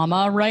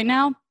trauma right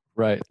now.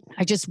 Right.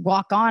 I just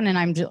walk on and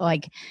I'm just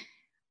like,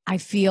 I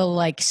feel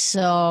like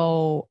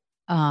so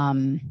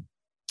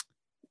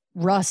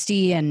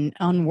rusty and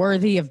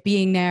unworthy of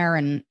being there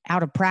and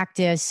out of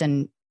practice,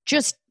 and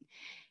just,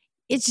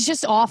 it's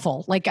just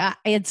awful. Like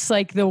it's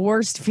like the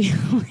worst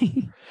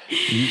feeling.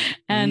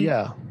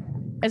 And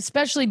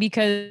especially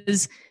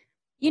because,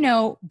 you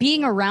know,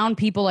 being around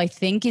people, I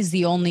think, is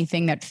the only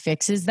thing that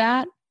fixes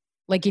that.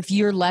 Like if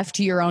you're left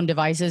to your own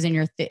devices and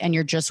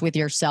you're just with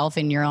yourself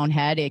in your own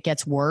head, it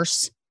gets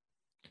worse.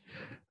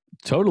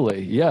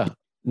 Totally. Yeah.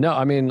 No,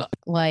 I mean,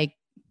 like,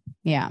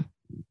 yeah.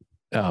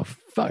 Oh,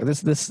 fuck.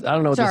 This, I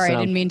don't know what Sorry, this I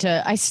didn't mean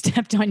to, I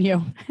stepped on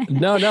you.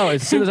 No.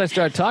 As soon as I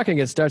start talking,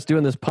 it starts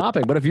doing this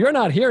popping. But if you're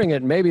not hearing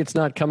it, maybe it's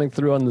not coming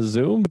through on the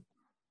Zoom.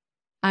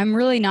 I'm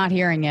really not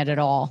hearing it at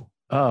all.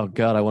 Oh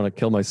God, I want to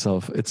kill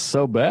myself. It's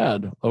so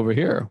bad over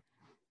here.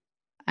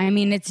 I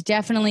mean, it's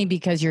definitely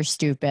because you're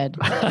stupid.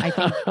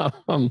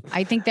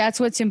 I think that's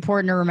what's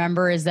important to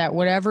remember, is that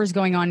whatever's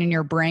going on in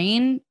your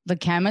brain, the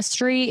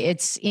chemistry,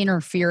 it's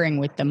interfering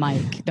with the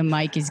mic. The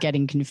mic is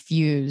getting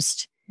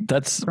confused.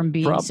 That's from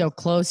being so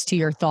close to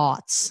your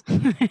thoughts.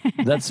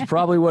 That's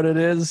probably what it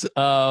is.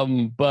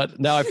 But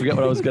now I forget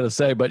what I was going to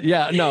say. But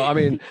yeah, no, I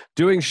mean,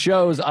 doing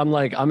shows,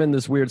 I'm in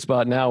this weird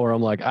spot now where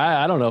I'm like,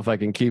 I don't know if I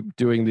can keep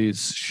doing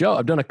these shows.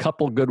 I've done a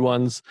couple good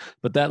ones,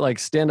 but that like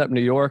stand up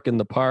New York in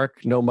the park,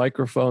 no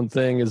microphone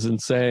thing is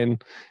insane.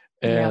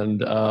 And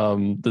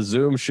the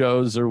Zoom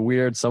shows are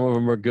weird. Some of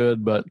them are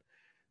good, but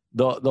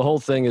the whole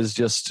thing is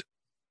just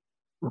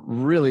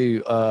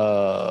really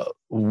a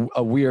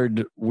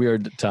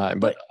weird time.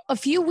 But a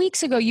few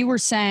weeks ago, you were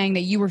saying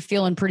that you were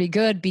feeling pretty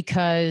good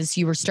because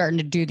you were starting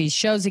to do these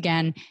shows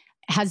again.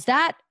 Has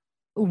that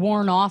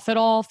worn off at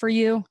all for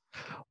you?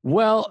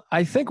 Well,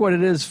 I think what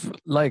it is,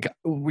 like,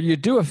 you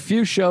do a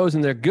few shows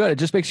and they're good. It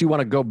just makes you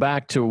want to go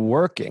back to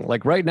working.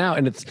 Like right now,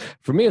 and it's,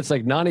 for me, it's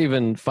like not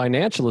even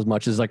financial as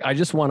much as like, I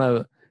just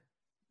want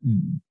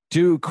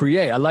to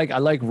create. I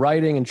like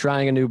writing and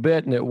trying a new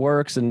bit, and it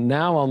works. And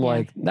now I'm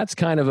like, that's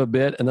kind of a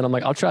bit. And then I'm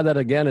like, I'll try that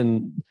again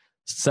in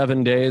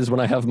 7 days when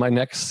I have my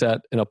next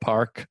set in a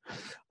park.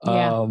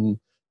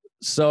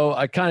 So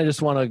I kind of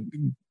just want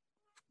to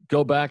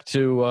go back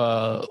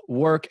to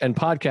work, and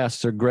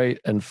podcasts are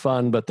great and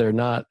fun, but they're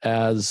not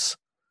as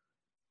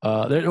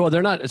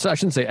they're not, I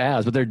shouldn't say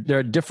as, but they're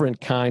a different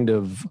kind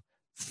of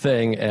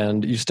thing.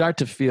 And you start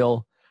to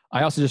feel,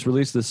 I also just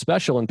released this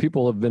special and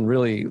people have been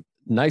really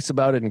nice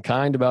about it and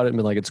kind about it and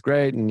been like, it's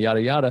great and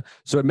yada, yada.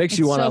 So it makes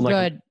you want to, so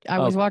good. I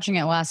was watching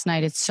it last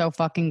night. It's so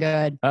fucking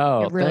good.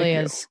 Oh, it really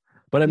is.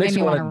 But it makes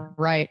me want to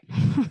write.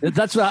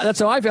 That's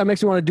how I feel. It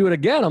makes me want to do it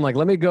again. I'm like,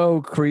 let me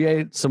go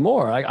create some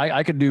more.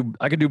 I could do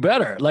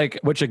better. Like,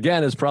 which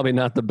again is probably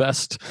not the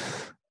best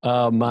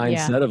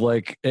mindset of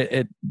like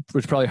it,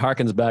 which probably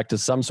harkens back to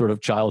some sort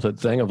of childhood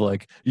thing of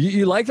like,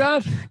 you like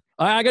that?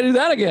 I got to do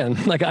that again.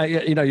 Like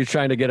you're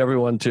trying to get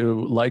everyone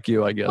to like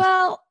you, I guess.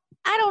 Well,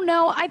 I don't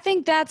know. I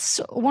think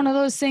that's one of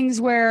those things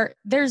where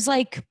there's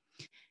like,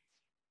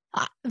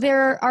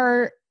 there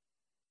are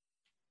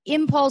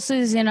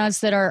impulses in us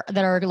that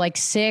are like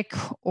sick,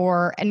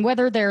 and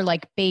whether they're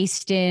like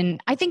based in,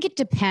 I think it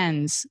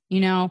depends,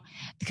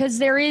 because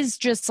there is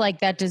just like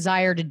that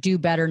desire to do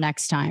better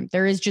next time.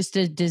 There is just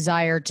a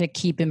desire to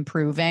keep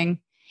improving.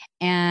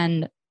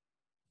 And,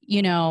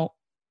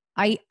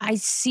 I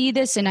see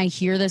this and I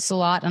hear this a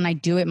lot, and I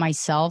do it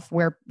myself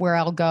where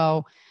I'll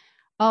go,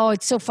 oh,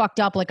 it's so fucked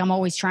up. Like I'm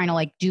always trying to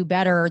like do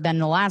better than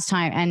the last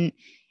time.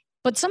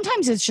 But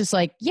sometimes it's just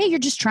like, yeah, you're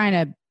just trying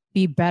to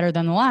be better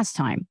than the last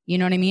time. You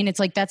know what I mean? It's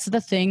like, that's the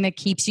thing that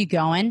keeps you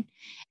going.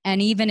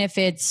 And even if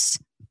it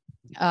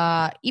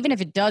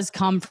does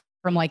come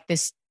from like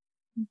this,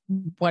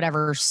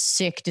 whatever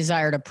sick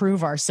desire to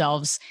prove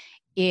ourselves,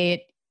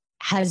 it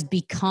has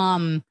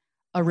become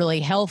a really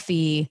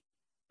healthy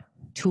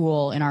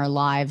tool in our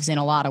lives in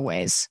a lot of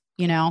ways,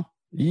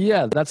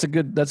 Yeah, that's a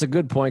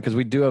good point, because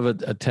we do have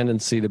a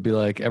tendency to be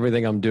like,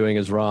 everything I'm doing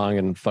is wrong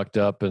and fucked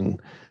up. And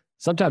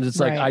sometimes it's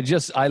like,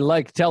 I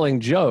like telling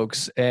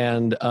jokes.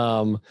 And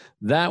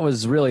that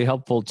was really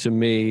helpful to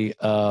me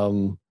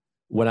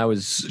when I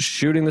was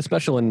shooting the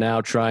special, and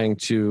now trying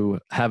to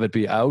have it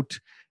be out,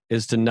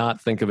 is to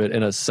not think of it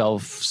in a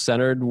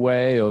self-centered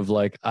way of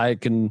like, I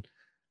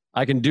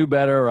can do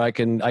better, or I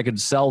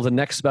could sell the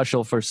next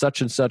special for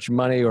such and such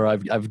money, or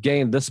I've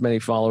gained this many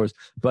followers,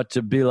 but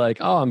to be like,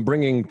 oh, I'm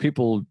bringing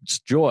people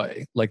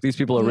joy. Like these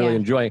people are really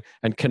enjoying,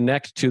 and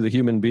connect to the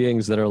human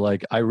beings that are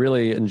like, I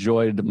really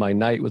enjoyed my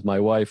night with my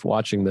wife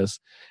watching this,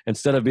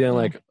 instead of being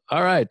like,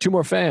 all right, 2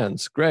 more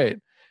fans. Great.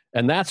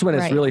 And that's when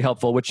it's really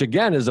helpful, which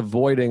again is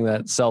avoiding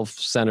that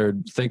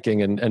self-centered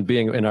thinking and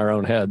being in our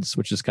own heads,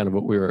 which is kind of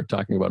what we were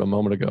talking about a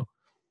moment ago.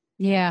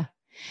 Yeah.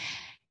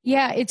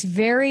 Yeah. It's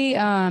very,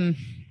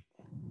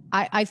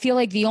 I feel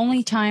like the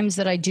only times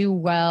that I do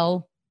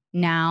well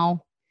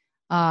now,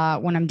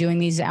 when I'm doing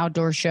these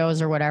outdoor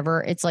shows or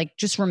whatever, it's like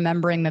just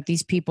remembering that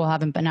these people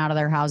haven't been out of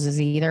their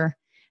houses either.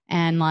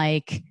 And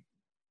like,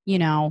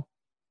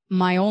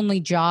 my only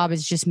job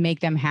is just make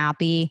them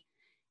happy.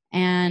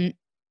 And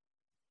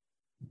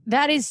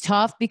that is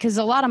tough because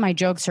a lot of my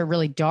jokes are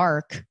really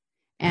dark.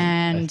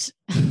 And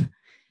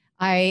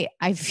I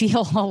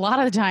feel a lot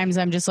of the times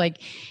I'm just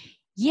like,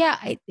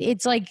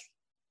 it's like,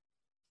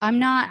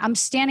 I'm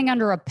standing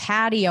under a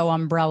patio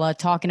umbrella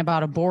talking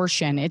about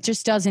abortion. It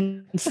just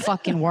doesn't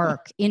fucking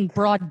work in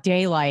broad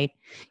daylight.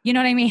 You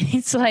know what I mean?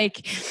 It's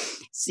like,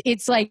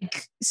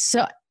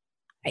 so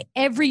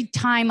every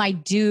time I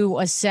do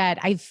a set,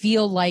 I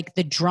feel like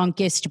the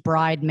drunkest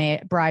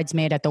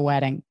bridesmaid at the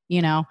wedding,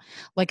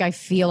 like I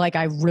feel like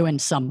I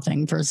ruined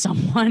something for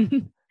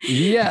someone.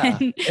 Yeah.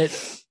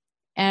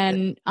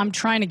 and I'm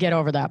trying to get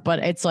over that, but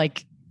it's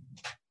like,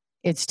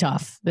 it's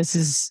tough. This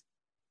is,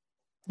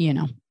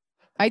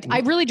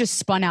 I really just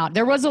spun out.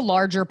 There was a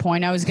larger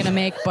point I was going to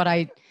make, but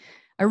I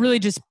really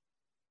just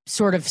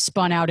sort of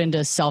spun out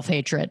into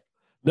self-hatred.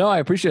 No, I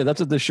appreciate it. That's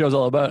what this show's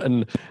all about.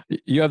 And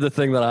you have the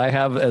thing that I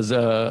have as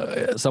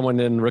someone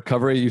in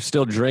recovery. You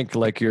still drink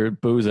like you're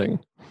boozing.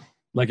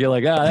 Like you're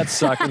like, that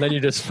sucked. And then you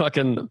just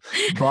fucking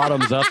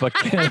bottoms up a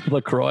can of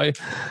LaCroix.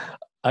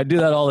 I do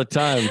that all the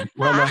time.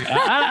 Where I'm like,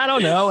 I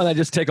don't know. And I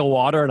just take a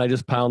water and I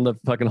just pound the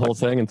fucking whole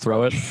thing and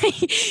throw it.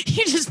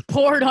 You just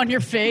pour it on your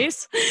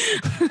face.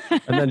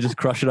 And then just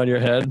crush it on your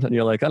head. And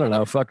you're like, I don't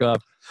know, fuck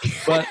off.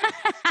 But,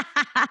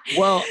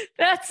 well.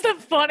 That's the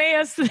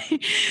funniest thing.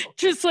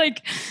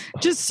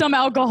 Just some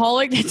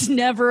alcoholic that's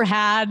never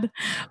had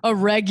a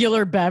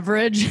regular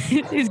beverage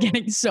is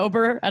getting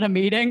sober at a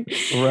meeting.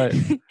 Right.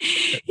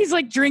 He's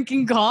like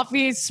drinking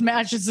coffee,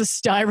 smashes a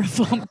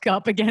styrofoam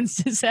cup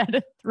against his head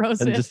and throws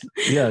it.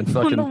 And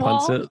fucking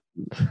punts it.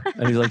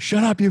 And he's like,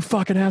 shut up, you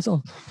fucking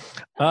asshole.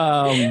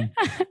 Now,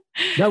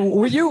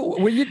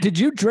 did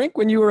you drink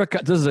when you were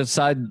this is a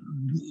side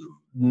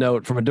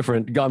note from a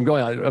different,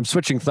 I'm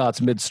switching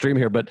thoughts midstream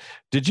here, but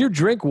did you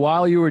drink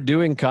while you were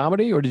doing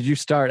comedy or did you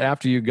start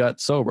after you got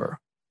sober?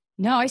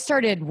 No, I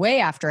started way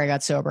after I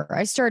got sober.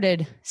 I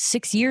started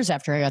 6 years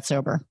after I got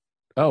sober.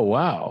 Oh,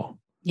 wow.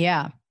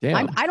 Yeah.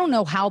 Damn. I don't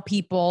know how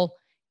people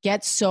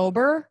get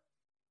sober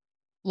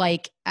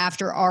like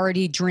after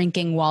already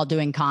drinking while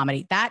doing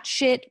comedy. That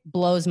shit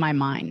blows my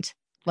mind.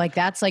 Like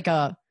that's like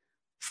a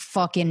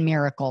fucking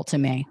miracle to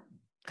me.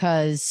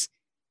 'Cause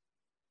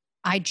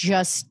I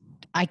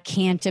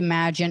can't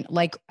imagine,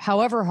 like,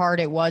 however hard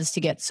it was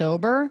to get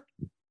sober,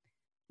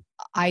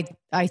 I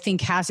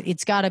think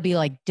it's got to be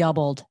like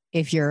doubled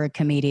if you're a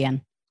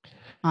comedian.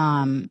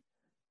 'Cause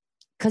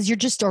you're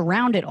just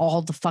around it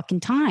all the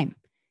fucking time,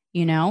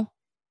 you know?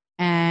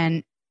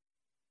 And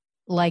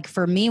like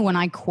for me, when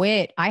I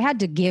quit, I had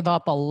to give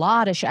up a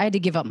lot of I had to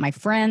give up my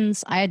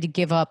friends. I had to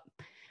give up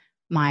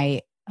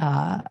my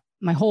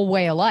whole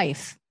way of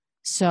life.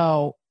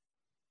 So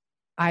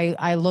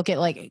I look at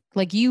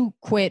like you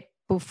quit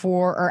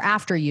before or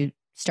after you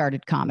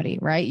started comedy,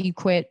 right? You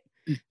quit.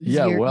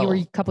 Yeah, you were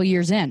a couple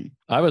years in.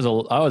 I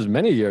was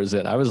many years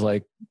in. I was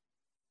like,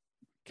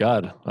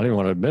 God, I don't even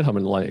want to admit how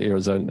many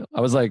years in.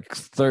 I was like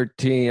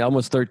 13,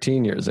 almost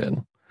 13 years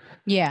in.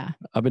 Yeah.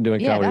 I've been doing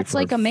comedy that's for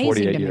like amazing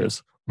 48 to me.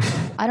 years.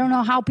 I don't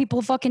know how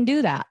people fucking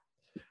do that.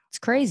 It's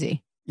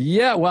crazy.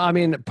 Yeah, well, I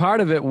mean,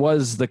 part of it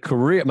was the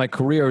career. My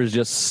career was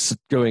just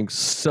going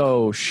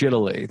so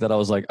shittily that I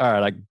was like, all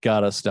right, I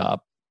gotta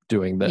stop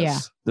doing this. Yeah.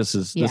 This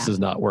is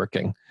not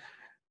working.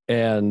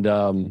 And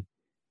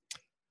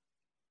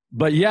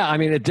but yeah, I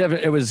mean,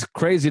 it was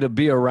crazy to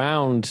be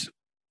around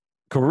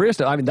career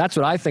stuff. I mean, that's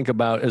what I think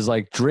about is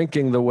like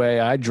drinking the way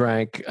I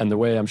drank and the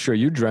way I'm sure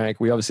you drank.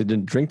 We obviously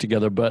didn't drink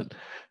together, but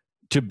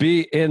to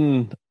be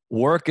in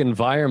work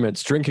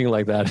environments drinking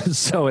like that is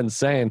so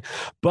insane.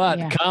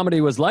 But comedy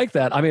was like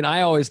that. I mean,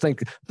 I always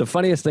think the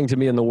funniest thing to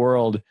me in the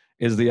world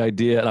is the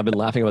idea, and I've been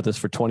laughing about this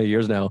for 20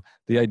 years now,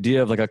 the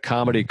idea of like a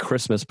comedy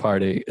Christmas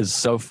party is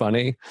so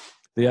funny.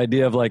 The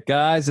idea of like,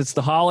 guys, it's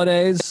the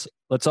holidays.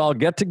 Let's all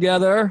get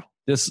together.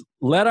 Just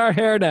let our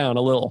hair down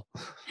a little.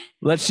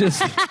 Let's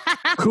just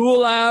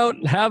cool out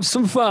and have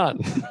some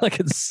fun. Like,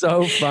 it's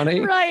so funny.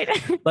 Right.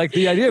 Like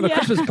the idea of a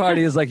Christmas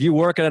party is like you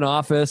work in an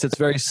office. It's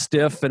very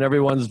stiff and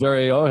everyone's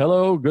very, oh,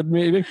 hello, good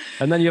meeting.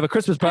 And then you have a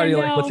Christmas party,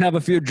 like, let's have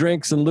a few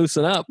drinks and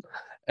loosen up.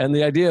 And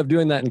the idea of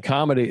doing that in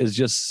comedy is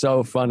just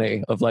so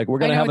funny of like, we're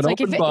going to have an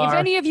open bar. If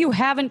any of you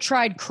haven't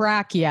tried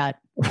crack yet,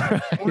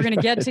 we're going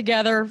to get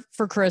together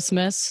for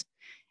Christmas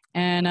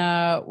and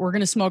we're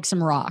going to smoke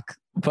some rock.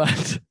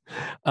 But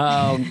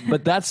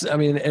that's, I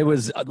mean, it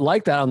was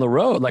like that on the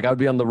road. Like I would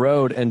be on the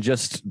road and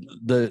just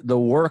the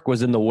work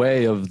was in the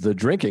way of the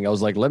drinking. I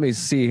was like, let me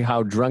see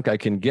how drunk I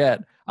can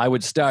get. I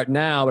would start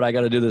now, but I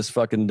got to do this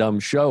fucking dumb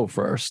show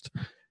first.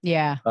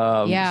 Yeah.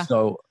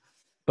 So,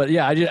 but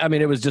yeah, I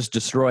mean, it was just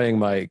destroying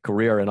my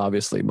career. And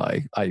obviously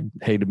I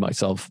hated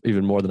myself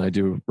even more than I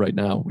do right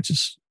now, which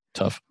is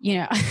tough.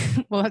 Yeah.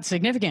 Well, that's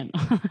significant.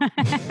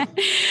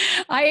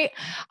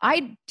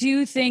 I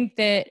do think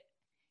that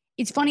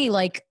it's funny,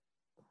 like,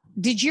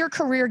 did your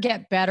career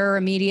get better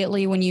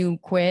immediately when you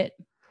quit?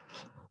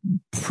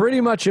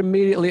 Pretty much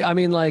immediately. I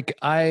mean, like,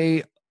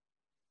 I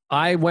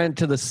went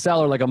to the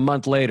Cellar like a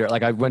month later.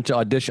 Like, I went to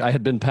audition. I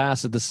had been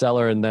passed at the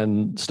Cellar and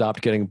then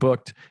stopped getting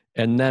booked.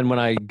 And then when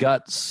I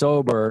got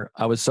sober,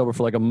 I was sober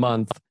for like a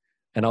month.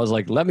 And I was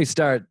like, let me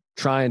start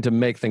trying to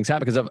make things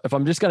happen. Because if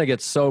I'm just going to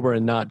get sober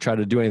and not try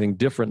to do anything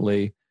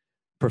differently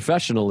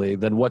professionally,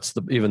 then what's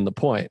even the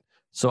point?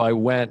 So I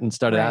went and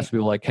started asking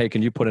people like, hey,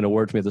 can you put in a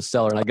word for me at the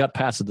Cellar? And I got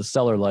past at the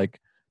Cellar, like,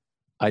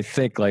 I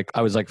think like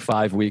I was like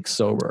 5 weeks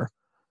sober.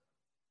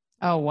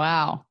 Oh,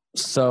 wow.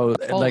 So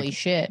holy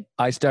shit.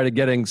 I started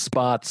getting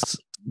spots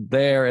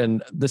there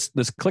and this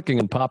clicking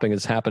and popping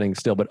is happening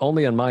still, but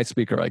only on my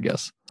speaker, I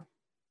guess.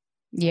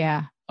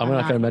 Yeah. I'm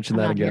not going to mention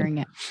that again. Hearing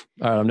it.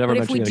 All right, I'm never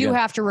mentioning it again. If we do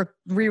have to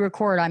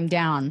re-record, I'm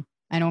down.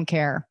 I don't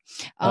care.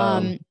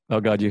 Oh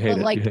God, you hate it.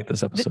 Like, you hate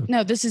this episode.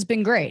 No, this has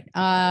been great.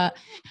 I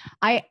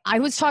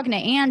was talking to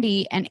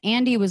Andy and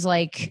Andy was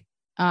like,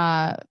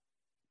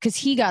 cause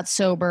he got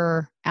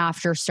sober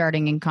after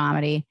starting in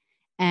comedy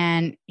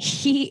and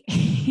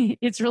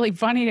it's really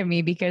funny to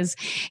me because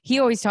he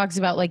always talks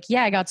about like,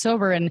 yeah, I got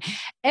sober and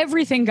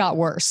everything got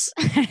worse.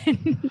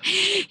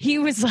 he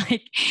was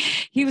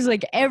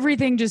like,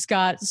 everything just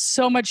got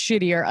so much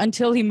shittier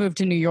until he moved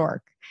to New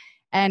York.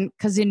 And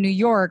cause in New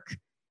York,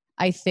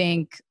 I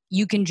think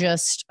you can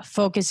just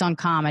focus on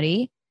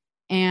comedy,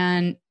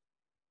 and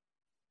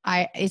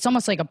it's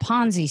almost like a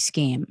Ponzi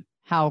scheme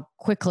how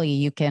quickly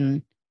you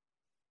can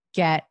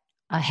get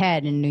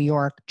ahead in New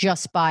York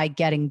just by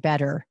getting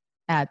better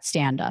at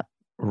stand-up.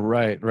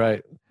 Right,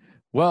 right.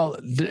 Well,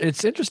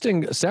 it's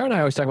interesting. Sarah and I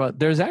always talk about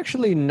there's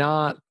actually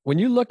not, when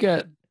you look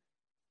at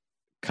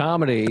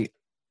comedy,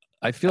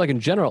 I feel like in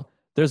general,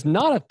 there's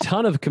not a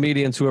ton of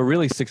comedians who are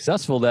really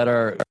successful that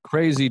are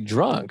crazy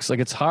drunks. Like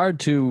it's hard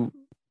to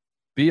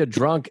be a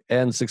drunk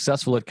and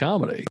successful at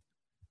comedy.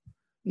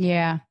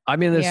 Yeah. I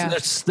mean,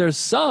 there's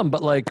some,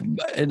 but like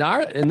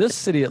in this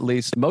city, at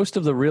least, most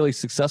of the really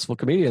successful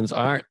comedians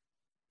aren't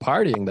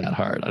partying that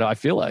hard. I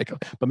feel like,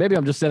 but maybe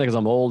I'm just saying it because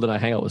I'm old and I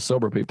hang out with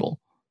sober people.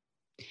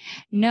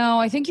 No,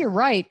 I think you're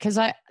right. Cause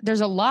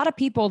there's a lot of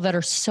people that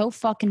are so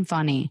fucking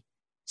funny,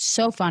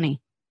 so funny.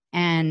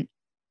 And,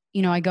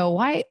 you know, I go,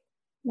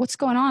 what's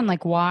going on?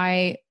 Like,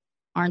 why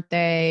aren't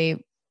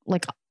they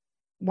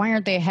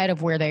ahead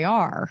of where they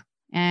are?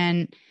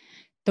 And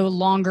the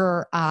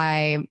longer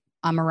I'm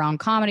around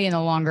comedy and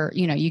the longer,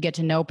 you know, you get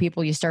to know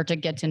people, you start to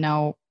get to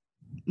know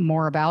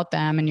more about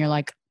them and you're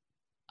like,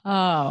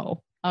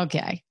 oh,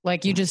 okay.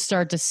 Like you just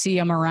start to see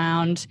them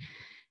around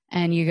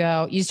and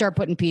you start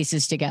putting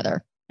pieces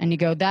together and you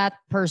go, that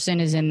person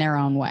is in their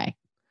own way.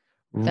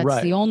 That's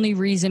right. The only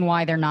reason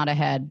why they're not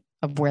ahead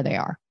of where they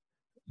are.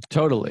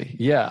 Totally.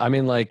 Yeah. I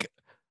mean, like,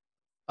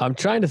 I'm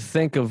trying to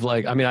think of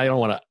like, I mean, I don't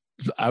want to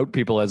out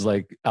people as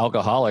like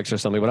alcoholics or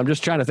something, but I'm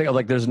just trying to think of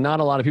like, there's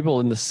not a lot of people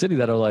in the city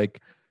that are like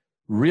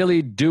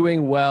really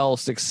doing well,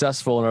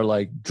 successful, and are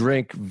like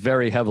drink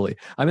very heavily.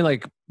 I mean,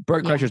 like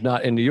Bert Kreischer's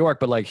not in New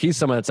York, but like he's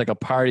someone that's like a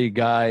party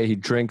guy. He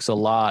drinks a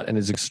lot and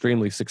is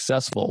extremely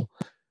successful.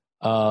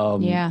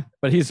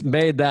 But he's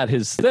made that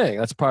his thing.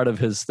 That's part of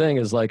his thing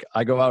is like,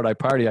 I go out, I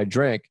party, I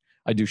drink,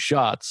 I do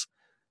shots.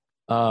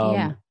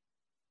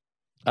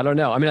 I don't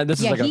know. I mean, this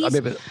is like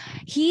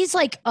he's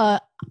like,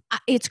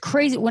 it's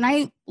crazy. When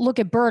I look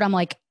at Bert, I'm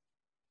like,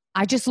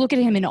 I just look at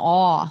him in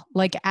awe.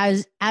 Like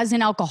as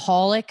an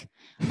alcoholic,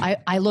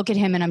 I look at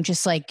him and I'm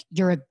just like,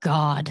 you're a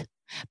god.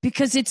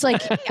 Because it's like,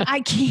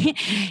 I can't,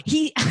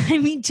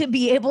 to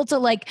be able to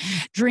like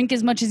drink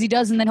as much as he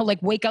does. And then he'll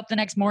like wake up the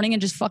next morning and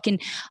just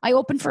I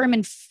opened for him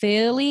in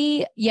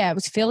Philly. Yeah, it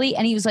was Philly.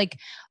 And he was like,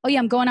 oh yeah,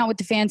 I'm going out with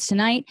the fans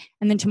tonight.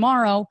 And then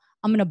tomorrow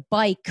I'm going to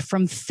bike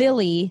from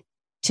Philly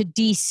to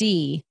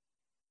DC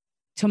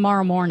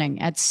tomorrow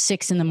morning at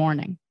 6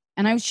 a.m.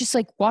 And I was just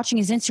like watching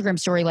his Instagram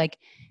story, like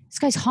this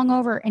guy's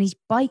hungover and he's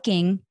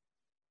biking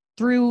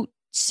through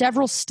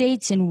several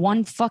states in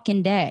one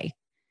fucking day.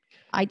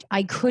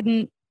 I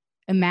couldn't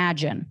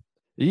imagine.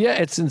 Yeah,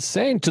 it's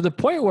insane to the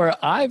point where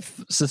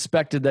I've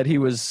suspected that he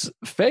was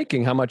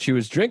faking how much he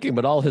was drinking,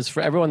 but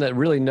everyone that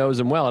really knows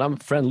him well, and I'm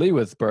friendly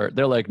with Bert,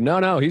 they're like,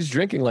 no, he's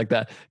drinking like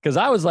that. Because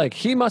I was like,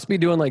 he must be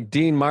doing like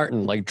Dean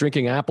Martin, like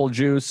drinking apple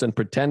juice and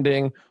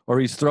pretending, or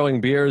he's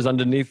throwing beers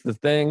underneath the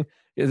thing.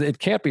 It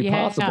can't be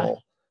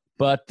possible.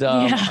 But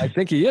I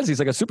think he is. He's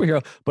like a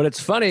superhero. But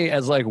it's funny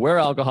as like we're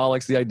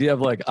alcoholics, the idea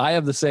of like, I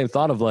have the same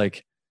thought of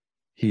like,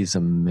 he's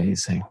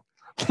amazing.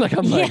 Like,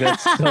 I'm like,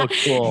 that's so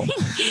cool.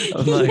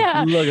 I'm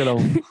like, look at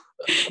him.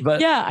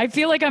 But yeah, I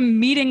feel like I'm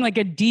meeting like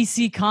a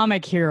DC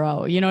comic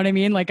hero. You know what I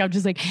mean? Like, I'm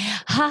just like,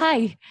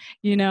 hi,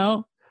 you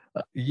know?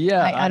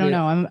 Yeah. I don't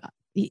know.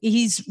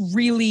 He's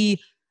really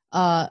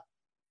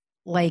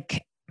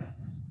like,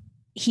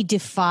 he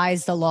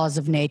defies the laws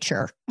of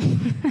nature.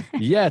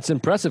 Yeah, it's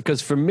impressive.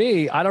 Because for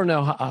me, I don't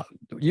know,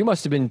 you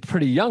must have been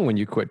pretty young when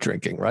you quit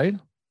drinking, right?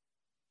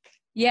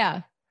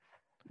 Yeah.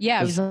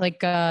 Yeah, it was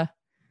like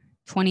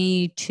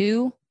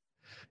 22.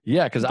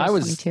 Yeah, because I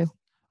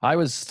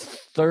was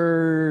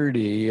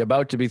 30,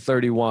 about to be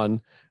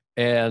 31.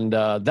 And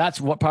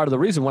that's what part of the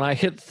reason when I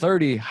hit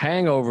 30,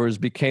 hangovers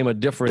became a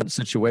different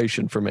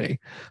situation for me.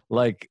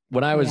 Like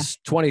when I was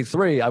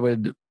 23, I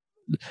would,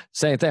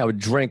 same thing. I would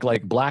drink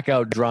like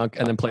blackout drunk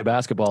and then play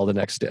basketball the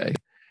next day.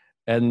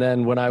 And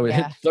then when I would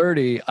hit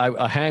 30,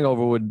 a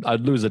hangover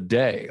I'd lose a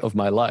day of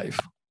my life.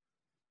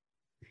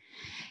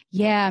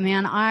 Yeah,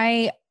 man.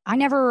 The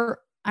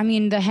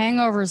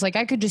hangovers, like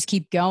I could just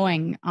keep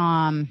going.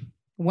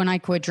 When I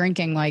quit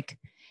drinking, like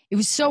it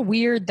was so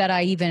weird that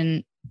I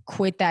even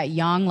quit that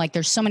young. Like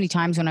there's so many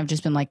times when I've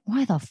just been like,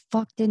 why the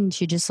fuck didn't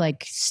you just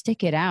like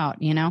stick it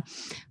out, you know?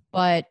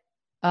 But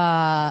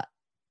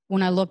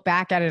when I look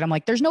back at it, I'm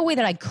like, there's no way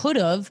that I could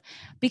have,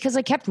 because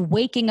I kept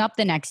waking up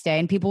the next day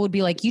and people would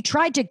be like, you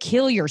tried to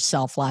kill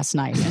yourself last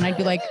night. And I'd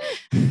be like,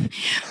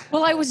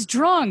 well, I was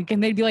drunk.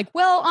 And they'd be like,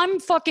 well,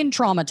 I'm fucking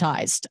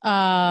traumatized.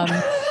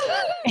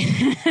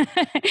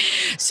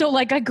 So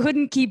like I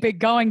couldn't keep it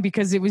going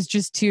because it was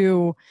just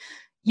too,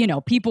 you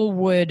know, people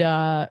would,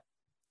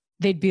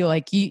 they'd be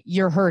like,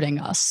 you're hurting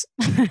us.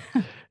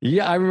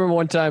 Yeah. I remember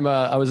one time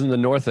I was in the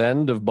north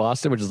end of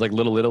Boston, which is like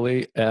Little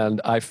Italy. And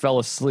I fell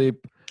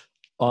asleep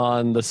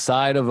on the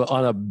side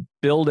on a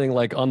building,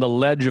 like on the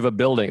ledge of a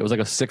building. It was like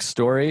a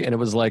 6-story and it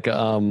was like,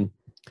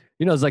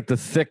 it's like the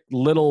thick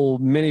little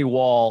mini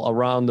wall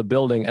around the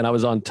building. And I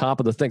was on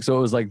top of the thing. So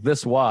it was like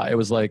this wide. It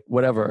was like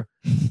whatever.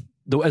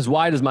 as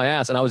wide as my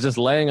ass, and I was just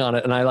laying on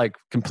it, and I like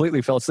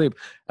completely fell asleep.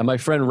 And my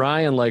friend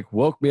Ryan like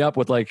woke me up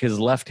with like his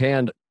left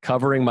hand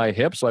covering my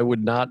hip so I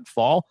would not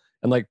fall,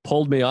 and like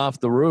pulled me off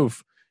the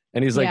roof.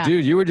 And he's like,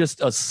 dude, you were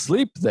just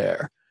asleep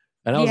there.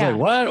 And I was like,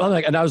 what? I'm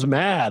like, and I was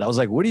mad. I was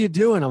like, what are you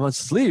doing? I'm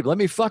asleep. Let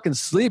me fucking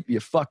sleep, you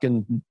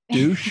fucking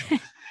douche.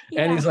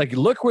 And he's like,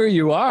 look where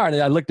you are. And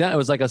I looked down. It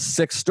was like a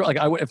 6 story.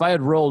 Like if I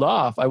had rolled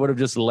off, I would have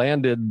just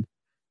landed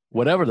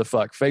whatever the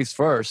fuck face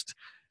first.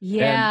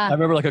 Yeah. And I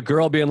remember like a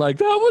girl being like,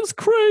 that was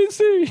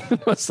crazy. I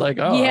was like,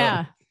 oh.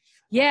 Yeah.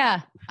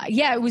 Yeah.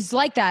 Yeah. It was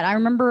like that. I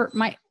remember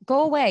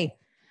go away.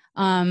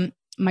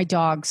 My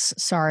dogs.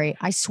 Sorry.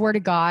 I swear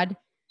to God,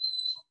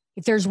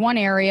 if there's one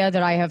area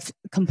that I have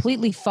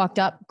completely fucked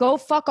up, go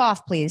fuck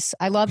off, please.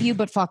 I love you,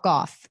 but fuck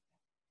off.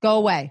 Go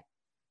away.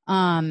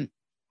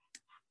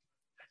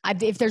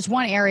 If there's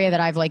one area that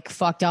I've like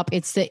fucked up,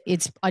 it's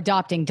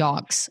adopting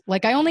dogs.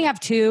 Like I only have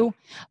 2,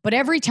 but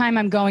every time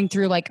I'm going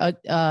through like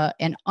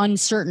an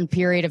uncertain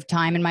period of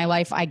time in my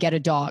life, I get a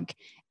dog.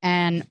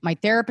 And my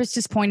therapist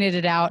has pointed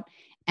it out,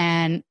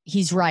 and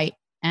he's right.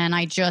 And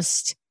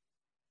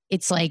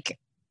it's like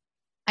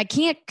I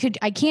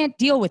can't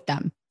deal with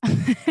them.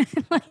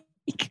 Like,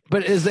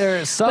 but is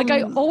there some like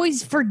I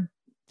always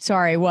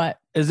sorry, what?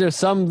 Is there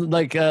some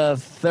like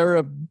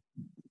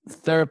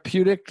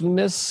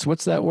therapeuticness?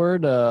 What's that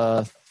word?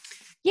 Yeah,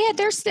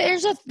 there's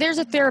a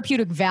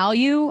therapeutic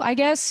value, I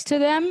guess, to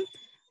them.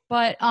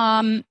 But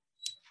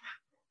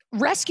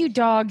rescue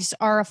dogs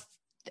are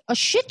a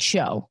shit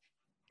show,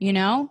 you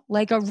know?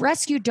 Like a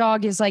rescue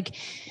dog is like,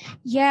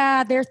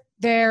 yeah, they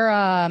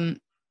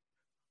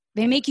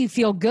make you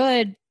feel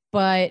good,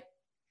 but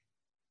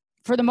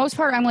for the most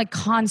part, I'm like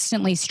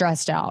constantly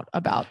stressed out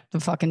about the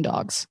fucking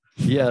dogs.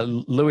 Yeah,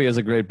 Louis has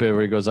a great bit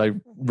where he goes, I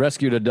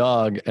rescued a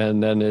dog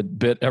and then it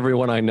bit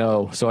everyone I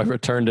know. So I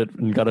returned it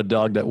and got a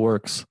dog that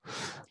works.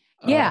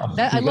 Yeah,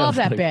 I love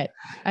that bit.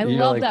 I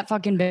love that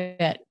fucking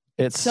bit.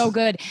 It's so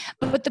good.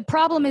 But the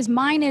problem is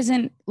mine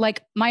isn't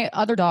like my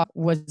other dog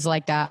was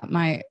like that.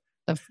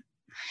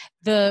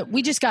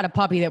 We just got a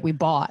puppy that we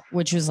bought,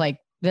 which was like,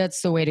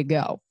 that's the way to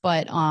go.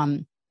 But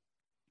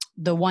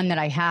the one that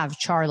I have,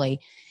 Charlie,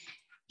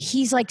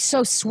 he's like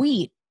so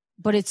sweet,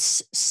 but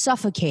it's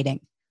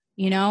suffocating.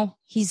 You know,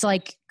 he's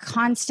like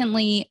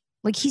constantly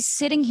like he's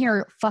sitting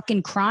here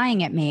fucking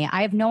crying at me.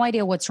 I have no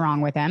idea what's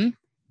wrong with him.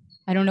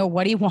 I don't know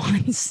what he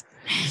wants.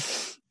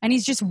 And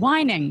he's just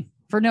whining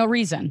for no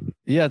reason.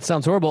 Yeah, it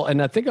sounds horrible.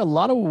 And I think a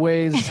lot of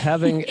ways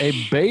having a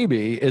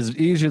baby is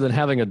easier than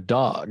having a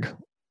dog.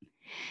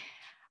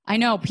 I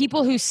know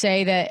people who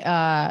say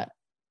that,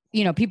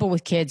 people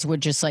with kids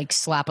would just like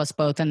slap us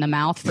both in the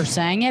mouth for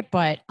saying it.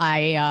 But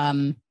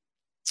I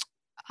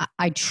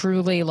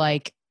truly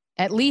like,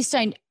 at least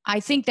I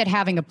think that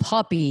having a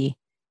puppy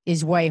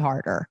is way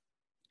harder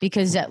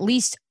because at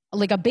least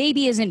like a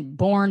baby isn't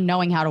born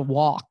knowing how to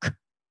walk.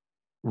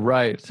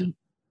 Right.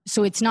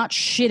 So it's not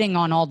shitting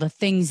on all the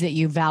things that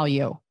you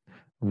value.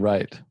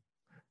 Right.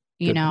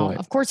 Good point.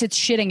 Of course it's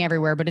shitting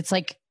everywhere, but it's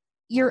like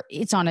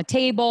it's on a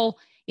table,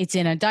 it's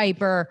in a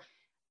diaper.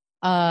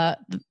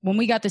 When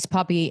we got this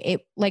puppy,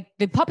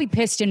 the puppy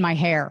pissed in my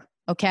hair.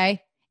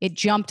 Okay. It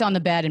jumped on the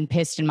bed and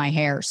pissed in my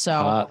hair.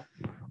 So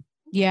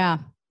yeah.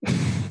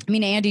 I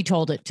mean, Andy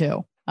told it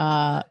too.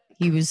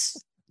 It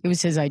was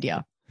his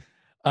idea.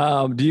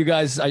 Do you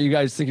guys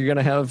think you're going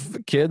to have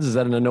kids? Is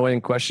that an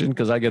annoying question?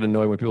 Because I get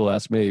annoyed when people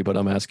ask me, but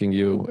I'm asking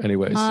you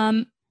anyways.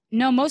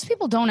 No, most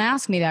people don't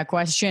ask me that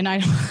question.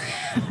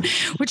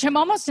 Which I'm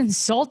almost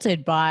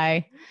insulted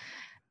by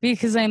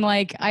because I'm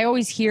like, I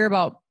always hear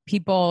about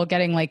people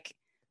getting like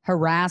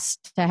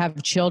harassed to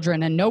have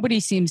children and nobody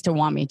seems to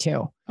want me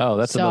to. Oh,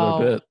 that's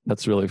another bit.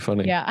 That's really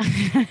funny. Yeah.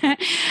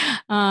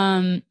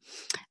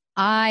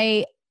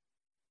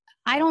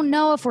 I don't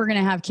know if we're going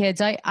to have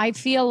kids. I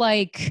feel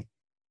like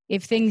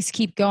if things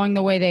keep going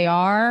the way they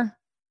are,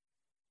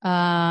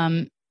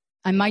 I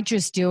might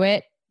just do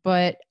it,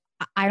 but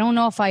I don't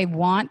know if I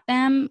want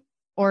them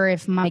or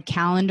if my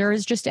calendar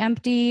is just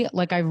empty.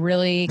 Like I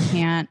really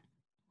can't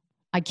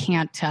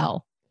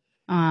tell.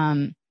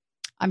 I'm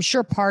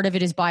sure part of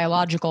it is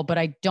biological, but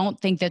I don't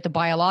think that the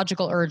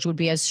biological urge would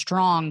be as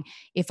strong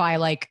if I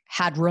like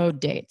had road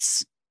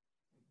dates,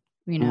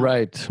 you know?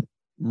 Right.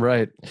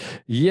 Right.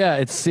 Yeah.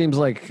 It seems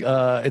like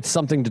it's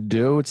something to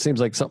do. It seems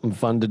like something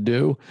fun to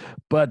do,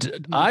 but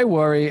I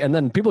worry. And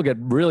then people get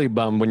really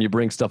bummed when you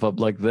bring stuff up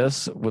like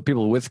this with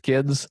people with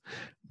kids.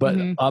 But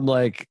I'm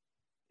like,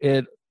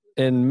 it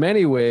in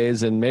many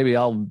ways, and maybe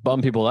I'll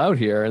bum people out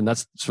here, and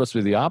that's supposed to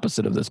be the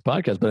opposite of this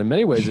podcast, but in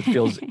many ways it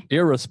feels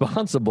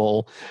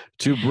irresponsible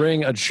to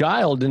bring a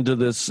child into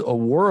this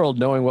world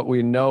knowing what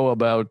we know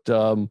about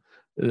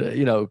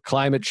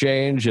climate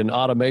change and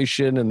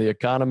automation and the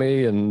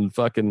economy and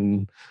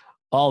fucking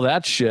all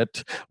that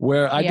shit,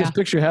 where I just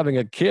picture having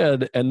a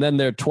kid and then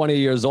they're 20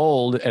 years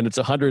old and it's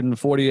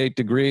 148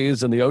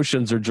 degrees and the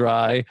oceans are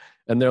dry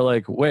and they're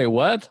like, wait,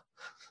 what?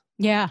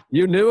 Yeah.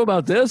 You knew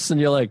about this?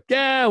 And you're like,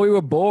 yeah, we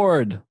were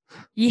bored.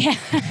 Yeah.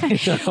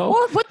 You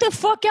know? What the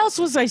fuck else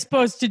was I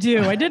supposed to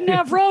do? I didn't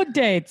have road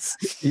dates.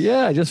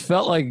 Yeah, I just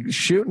felt like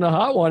shooting a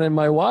hot one in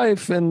my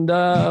wife, and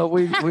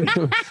we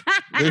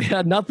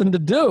had nothing to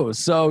do.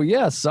 So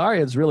yeah,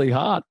 sorry, it's really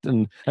hot.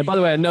 And by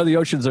the way, I know the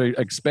oceans are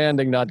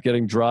expanding, not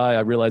getting dry. I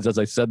realize as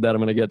I said that, I'm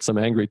going to get some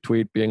angry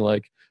tweet being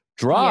like,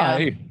 "Dry,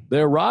 Yeah.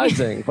 they're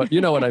rising." But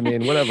you know what I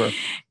mean. Whatever.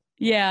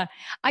 Yeah,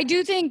 I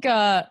do think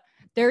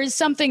there's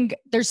something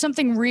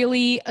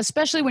really,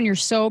 especially when you're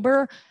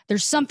sober,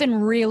 there's something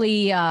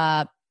really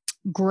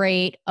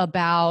great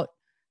about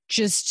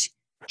just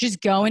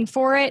going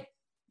for it,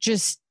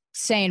 just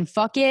saying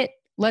fuck it,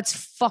 let's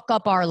fuck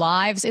up our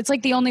lives. It's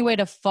like the only way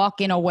to fuck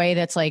in a way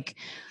that's like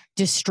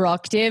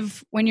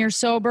destructive when you're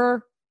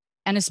sober,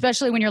 and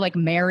especially when you're like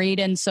married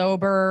and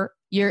sober,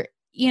 you're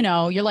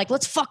like,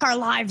 let's fuck our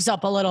lives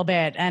up a little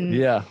bit. And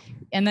Yeah.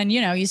 and then,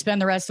 you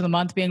spend the rest of the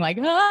month being like,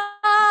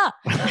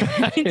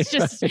 it's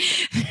just,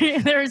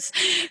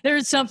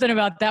 there's something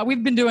about that.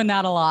 We've been doing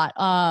that a lot.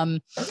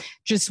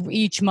 Just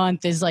each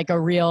month is like a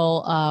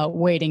real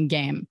waiting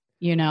game,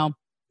 Yeah,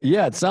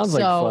 it sounds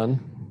like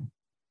fun.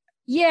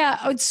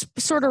 Yeah, it's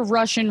sort of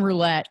Russian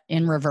roulette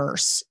in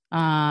reverse.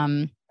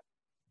 In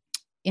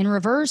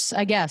reverse,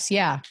 I guess.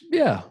 Yeah.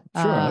 Yeah,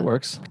 sure, that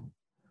works.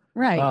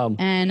 Right.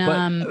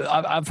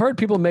 But I've heard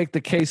people make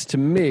the case to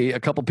me, a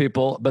couple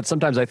people, but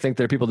sometimes I think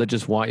there are people that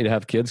just want you to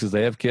have kids because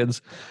they have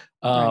kids.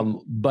 Right.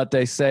 But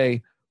they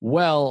say,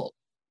 well,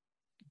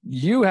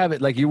 you have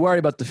it, like you worry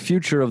about the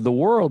future of the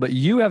world, but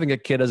you having a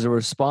kid as a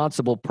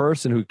responsible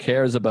person who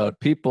cares about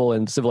people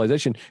and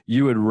civilization,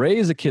 you would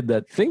raise a kid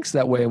that thinks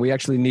that way. And we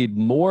actually need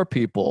more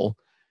people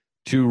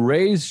to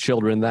raise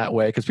children that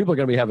way because people are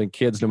going to be having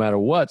kids no matter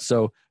what.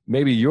 So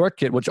maybe your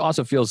kid, which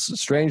also feels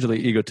strangely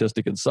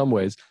egotistic in some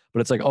ways,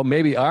 but it's like, oh,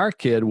 maybe our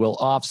kid will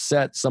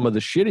offset some of the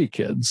shitty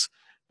kids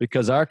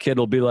because our kid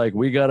will be like,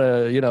 we got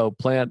to,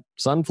 plant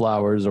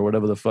sunflowers or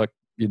whatever the fuck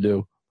you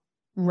do.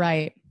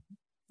 Right.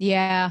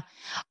 Yeah.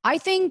 I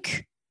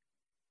think,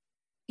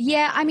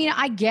 I mean,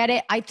 I get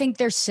it. I think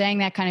they're saying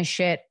that kind of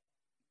shit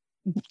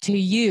to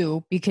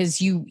you because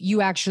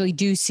you actually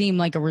do seem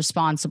like a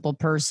responsible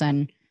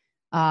person.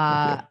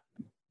 Okay.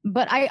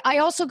 But I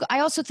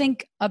also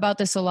think about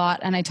this a lot,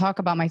 and I talk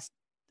about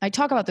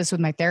this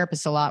with my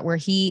therapist a lot, where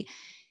he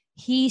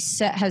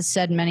has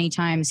said many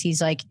times,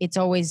 he's like, it's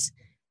always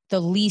the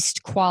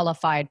least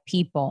qualified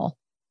people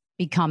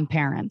become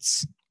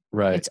parents.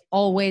 Right. It's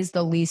always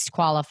the least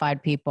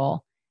qualified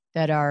people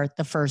that are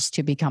the first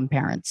to become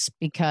parents,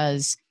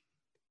 because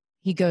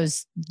he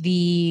goes,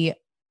 a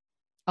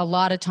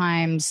lot of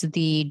times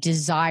the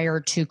desire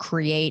to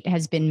create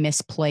has been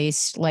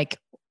misplaced,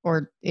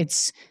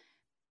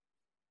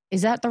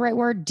 is that the right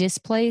word?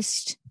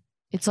 Displaced?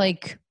 It's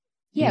like,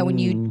 when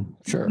you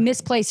sure.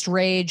 Misplaced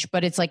rage,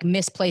 but it's like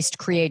misplaced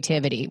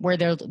creativity, where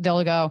they'll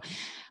go,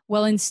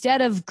 well,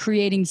 instead of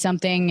creating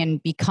something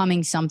and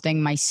becoming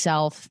something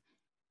myself,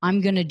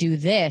 I'm going to do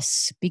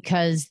this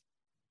because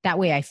that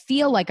way I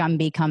feel like I'm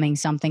becoming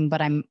something,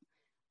 but I'm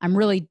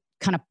really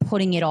kind of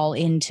putting it all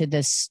into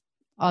this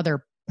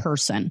other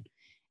person.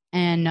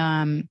 And,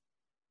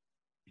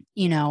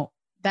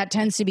 that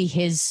tends to be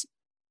his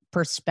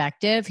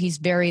perspective. He's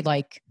very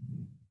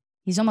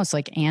he's almost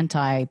like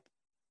anti-parenting.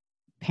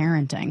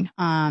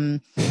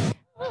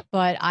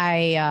 But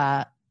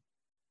I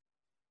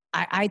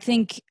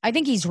think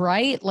he's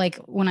right. Like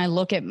when I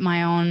look at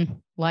my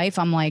own life,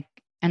 I'm like,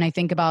 and I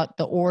think about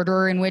the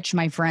order in which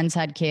my friends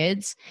had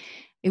kids,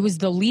 it was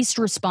the least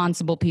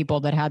responsible people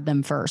that had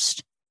them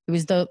first. It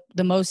was the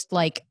most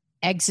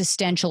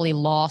existentially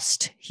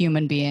lost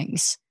human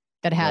beings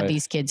that had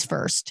these kids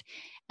first.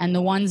 And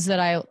the ones that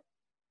I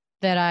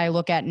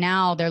look at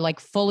now, they're like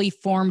fully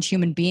formed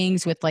human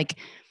beings with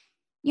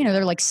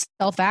they're like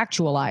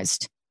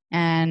self-actualized,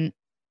 and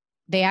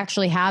they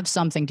actually have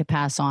something to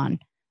pass on.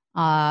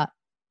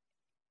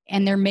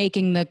 And they're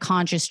making the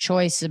conscious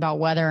choice about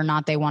whether or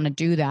not they want to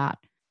do that.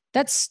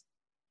 That's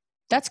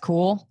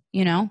cool.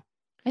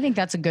 I think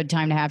that's a good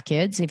time to have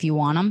kids if you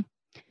want them.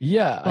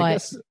 Yeah. But I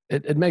guess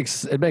it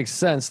makes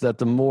sense that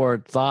the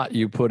more thought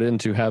you put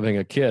into having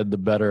a kid, the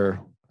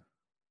better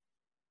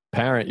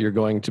parent you're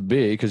going to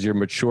be, because you're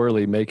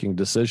maturely making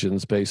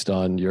decisions based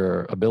on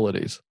your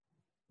abilities.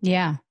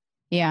 Yeah.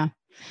 Yeah.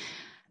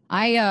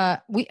 Andy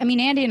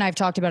and I have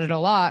talked about it a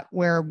lot,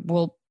 where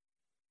we'll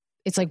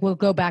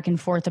go back and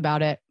forth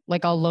about it.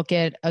 Like I'll look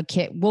at a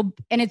kid,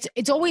 and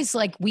it's always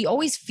like, we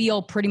always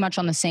feel pretty much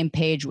on the same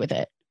page with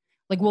it.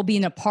 Like we'll be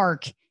in a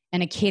park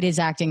and a kid is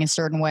acting a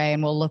certain way,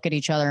 and we'll look at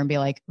each other and be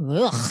like,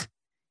 ugh.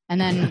 And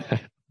then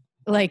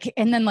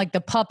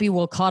the puppy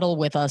will cuddle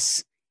with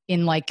us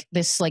in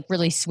this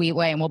really sweet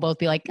way, and we'll both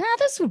be like,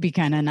 this would be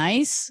kind of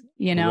nice,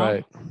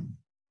 Right.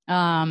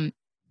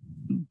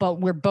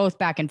 But we're both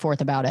back and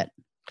forth about it.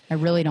 I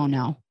really don't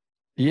know.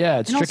 Yeah,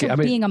 it's tricky.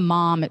 Also, being a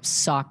mom, it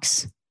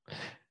sucks.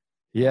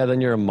 Yeah,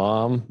 then you're a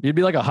mom. You'd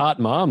be like a hot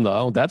mom,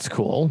 though. That's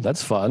cool.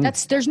 That's fun.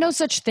 There's no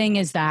such thing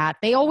as that.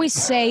 They always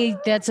say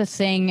that's a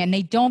thing, and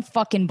they don't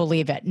fucking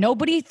believe it.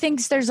 Nobody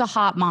thinks there's a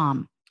hot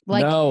mom.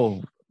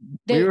 No.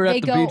 We were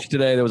at the beach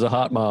today. There was a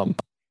hot mom.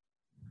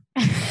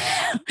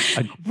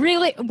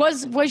 Really?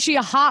 Was she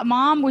a hot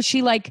mom? Was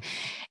she was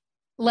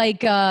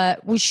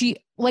she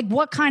like,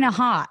 what kind of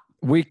hot?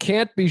 We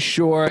can't be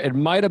sure. It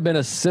might have been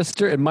a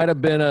sister. It might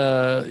have been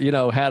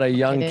had a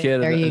young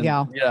kid. There you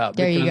go. Yeah.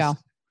 There you go.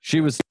 She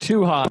was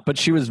too hot, but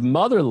she was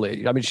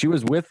motherly. I mean, she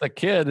was with a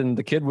kid and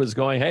the kid was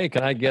going, "Hey,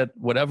 can I get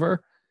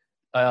whatever?"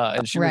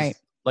 And she was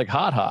like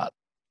hot.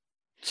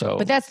 So,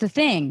 but that's the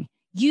thing.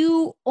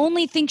 You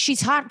only think she's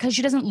hot because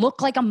she doesn't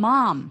look like a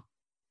mom.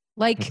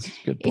 Like,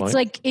 it's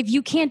like, if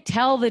you can't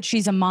tell that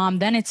she's a mom,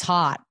 then it's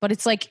hot. But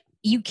it's like,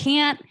 you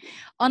can't,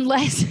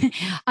 unless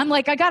I'm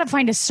like, I got to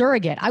find a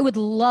surrogate. I would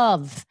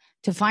love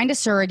to find a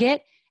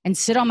surrogate and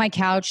sit on my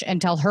couch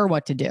and tell her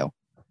what to do.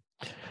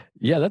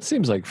 Yeah, that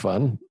seems like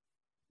fun.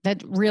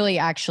 That really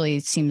actually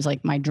seems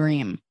like my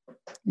dream.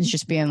 It's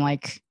just being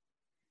like,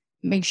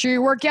 make sure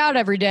you work out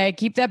every day.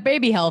 Keep that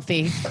baby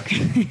healthy.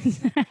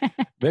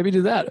 Maybe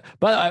do that.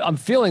 But I'm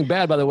feeling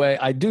bad, by the way.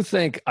 I do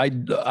think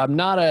I'm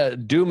not a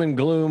doom and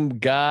gloom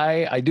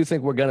guy. I do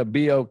think we're going to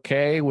be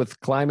okay with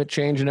climate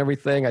change and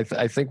everything.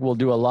 I think we'll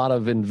do a lot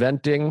of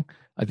inventing.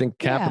 I think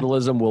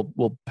capitalism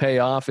will pay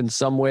off in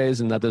some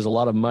ways, and that there's a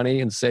lot of money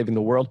in saving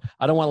the world.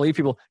 I don't want to leave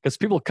people, because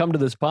people come to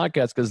this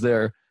podcast because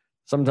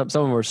sometimes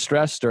some of them are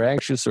stressed or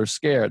anxious or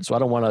scared. So I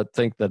don't want to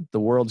think that the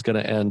world's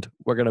going to end.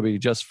 We're going to be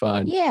just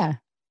fine. Yeah.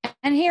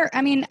 And here,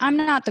 I mean, I'm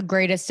not the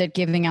greatest at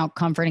giving out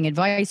comforting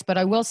advice, but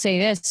I will say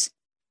this.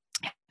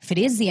 If it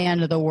is the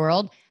end of the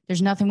world,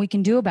 there's nothing we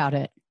can do about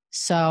it.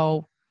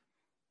 So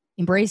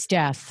embrace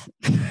death.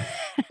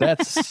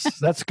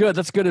 That's good.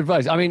 That's good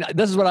advice. I mean,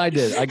 this is what I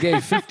did. I gave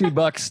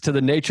 $50 to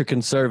the Nature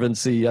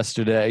Conservancy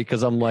yesterday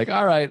because I'm like,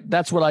 all right,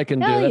 that's what I can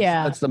do.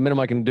 That's the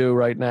minimum I can do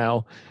right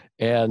now.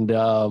 And,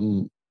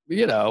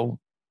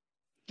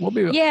 we'll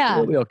be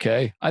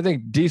okay. I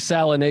think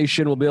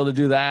desalination, we'll be able to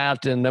do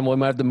that. And then we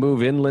might have to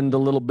move inland a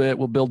little bit.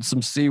 We'll build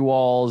some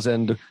seawalls,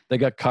 and they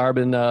got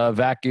carbon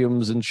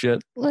vacuums and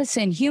shit.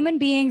 Listen, human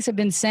beings have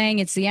been saying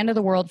it's the end of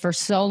the world for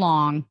so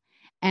long.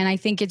 And I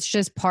think it's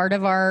just part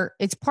of our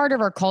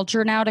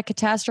culture now to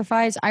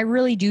catastrophize. I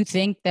really do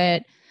think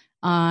that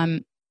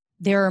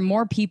there are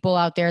more people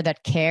out there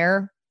that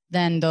care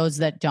than those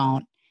that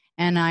don't.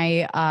 And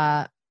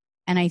I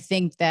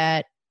think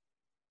that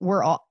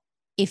we're all,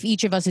 if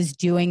each of us is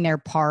doing their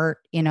part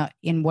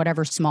in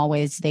whatever small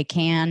ways they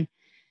can,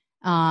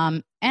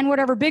 and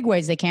whatever big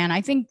ways they can,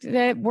 I think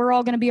that we're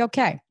all going to be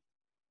okay.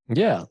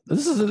 Yeah,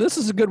 this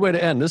is a good way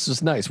to end. This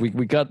is nice. We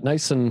got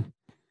nice, and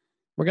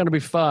we're going to be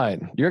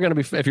fine. You're going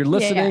to be, if you're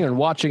listening and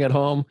watching at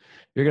home,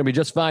 you're going to be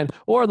just fine.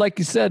 Or like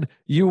you said,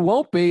 you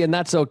won't be, and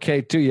that's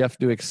okay too. You have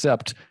to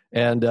accept.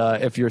 And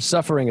if you're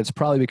suffering, it's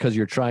probably because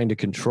you're trying to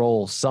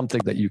control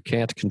something that you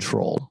can't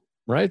control,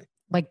 right?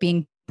 Like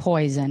being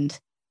poisoned.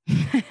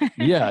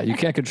 Yeah, you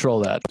can't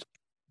control that.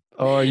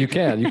 Or you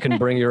can. You can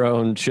bring your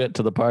own shit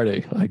to the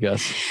party, I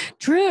guess.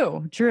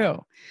 True.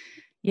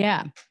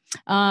 Yeah.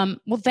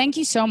 Well, thank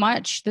you so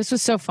much. This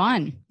was so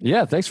fun.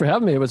 Yeah, thanks for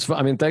having me. It was fun.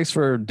 I mean, thanks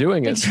for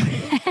doing it.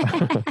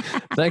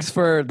 Thanks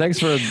for.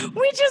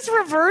 We just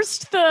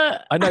reversed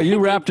the. I know you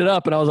wrapped it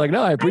up, and I was like,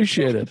 no, I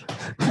appreciate it.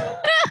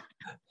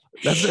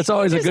 It's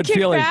always a good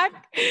feeling.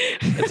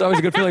 It's always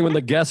a good feeling when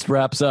the guest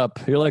wraps up.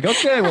 You're like,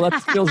 okay, well,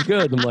 that feels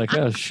good. I'm like,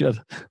 oh shit.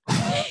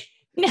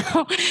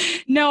 No,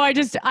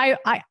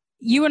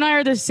 you and I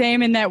are the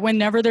same in that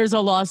whenever there's a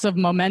loss of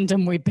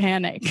momentum, we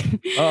panic.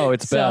 Oh,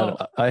 it's bad.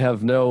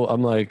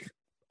 I'm like,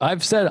 I'm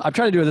trying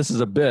to do this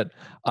as a bit.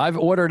 I'll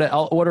order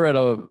at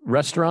a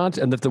restaurant,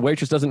 and if the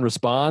waitress doesn't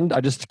respond, I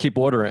just keep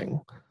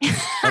ordering.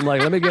 I'm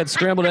like, let me get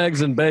scrambled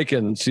eggs and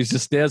bacon. She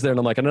just stands there, and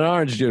I'm like, and an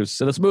orange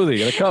juice, and a smoothie,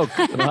 and a Coke,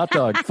 and a hot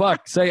dog.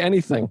 Fuck, say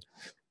anything.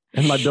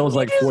 And my bill's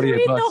like $48.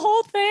 Read the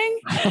whole thing.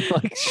 I'm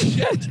like,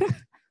 shit.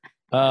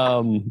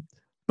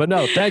 But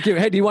no, thank you.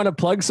 Hey, do you want to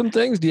plug some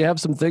things? Do you have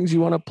some things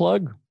you want to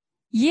plug?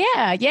 Yeah.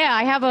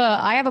 I have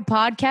a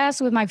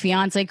podcast with my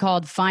fiance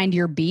called Find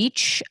Your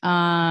Beach.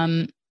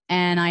 And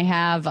I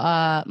have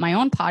my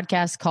own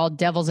podcast called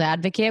Devil's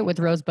Advocate with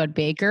Rosebud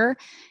Baker.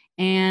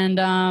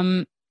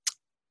 And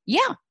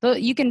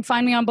you can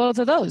find me on both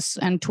of those,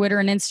 and Twitter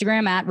and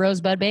Instagram at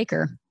Rosebud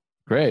Baker.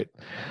 Great.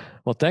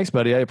 Well, thanks,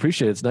 buddy. I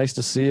appreciate it. It's nice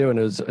to see you, and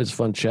it's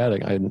fun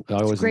chatting. I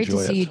always enjoy it. Great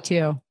to see you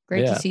too.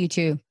 Great to see you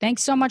too.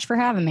 Thanks so much for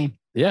having me.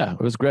 Yeah,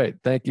 it was great.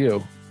 Thank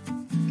you.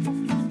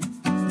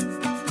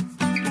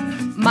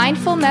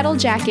 Mindful Metal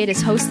Jacket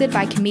is hosted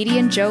by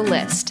comedian Joe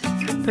List.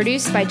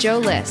 Produced by Joe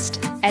List.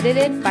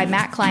 Edited by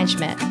Matt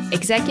Kleinschmidt.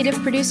 Executive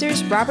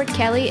producers Robert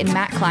Kelly and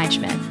Matt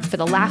Kleinschmidt for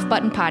the Laugh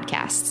Button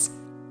Podcasts.